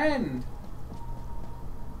friend?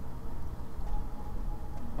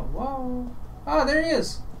 Hello? Oh, there he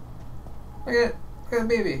is! Look at the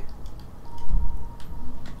baby.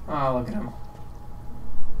 Oh, look at him.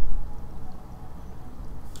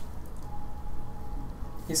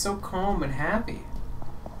 He's so calm and happy.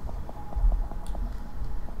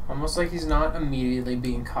 Almost like he's not immediately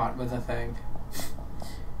being caught with a thing.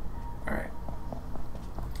 Alright.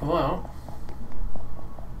 Well.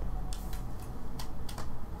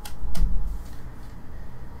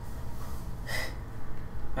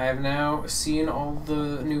 I have now seen all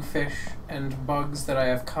the new fish and bugs that I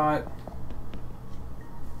have caught.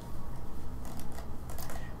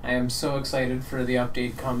 I am so excited for the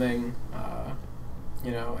update coming,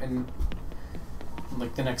 you know, in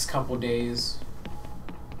like the next couple days,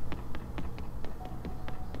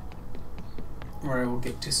 where I will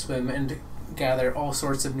get to swim and gather all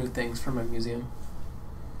sorts of new things from my museum.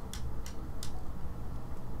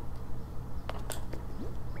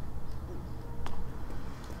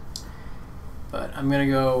 But I'm gonna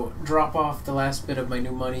go drop off the last bit of my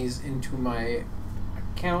new monies into my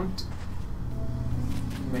account.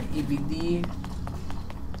 My EBD,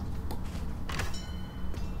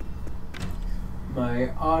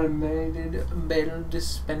 my automated bell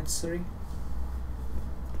dispensary.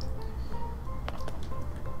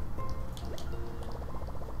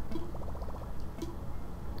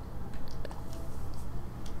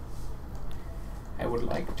 I would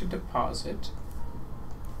like to deposit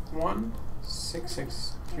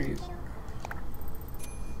 16630.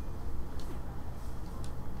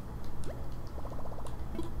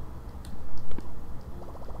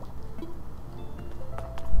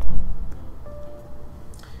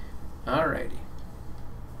 Alrighty.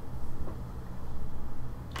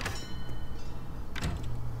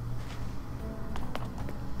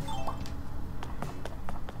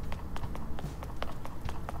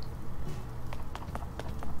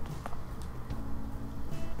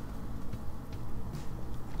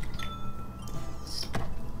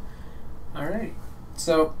 Alrighty.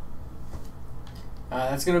 So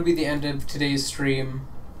that's gonna be the end of today's stream.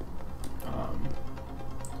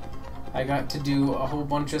 I got to do a whole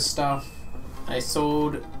bunch of stuff. I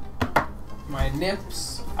sold my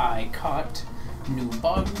nips. I caught new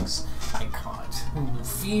bugs. I caught new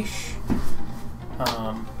fish.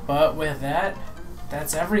 But with that,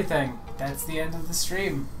 that's everything. That's the end of the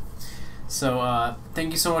stream. So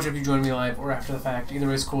thank you so much if you joined me live or after the fact. Either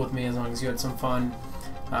way is cool with me as long as you had some fun.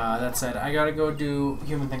 That said, I gotta go do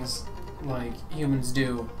human things like humans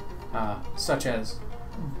do, such as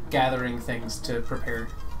gathering things to prepare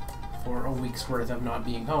for a week's worth of not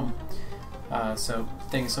being home. So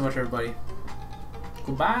thanks so much, everybody.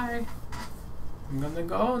 Goodbye. I'm gonna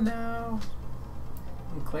go now.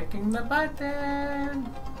 I'm clicking the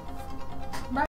button.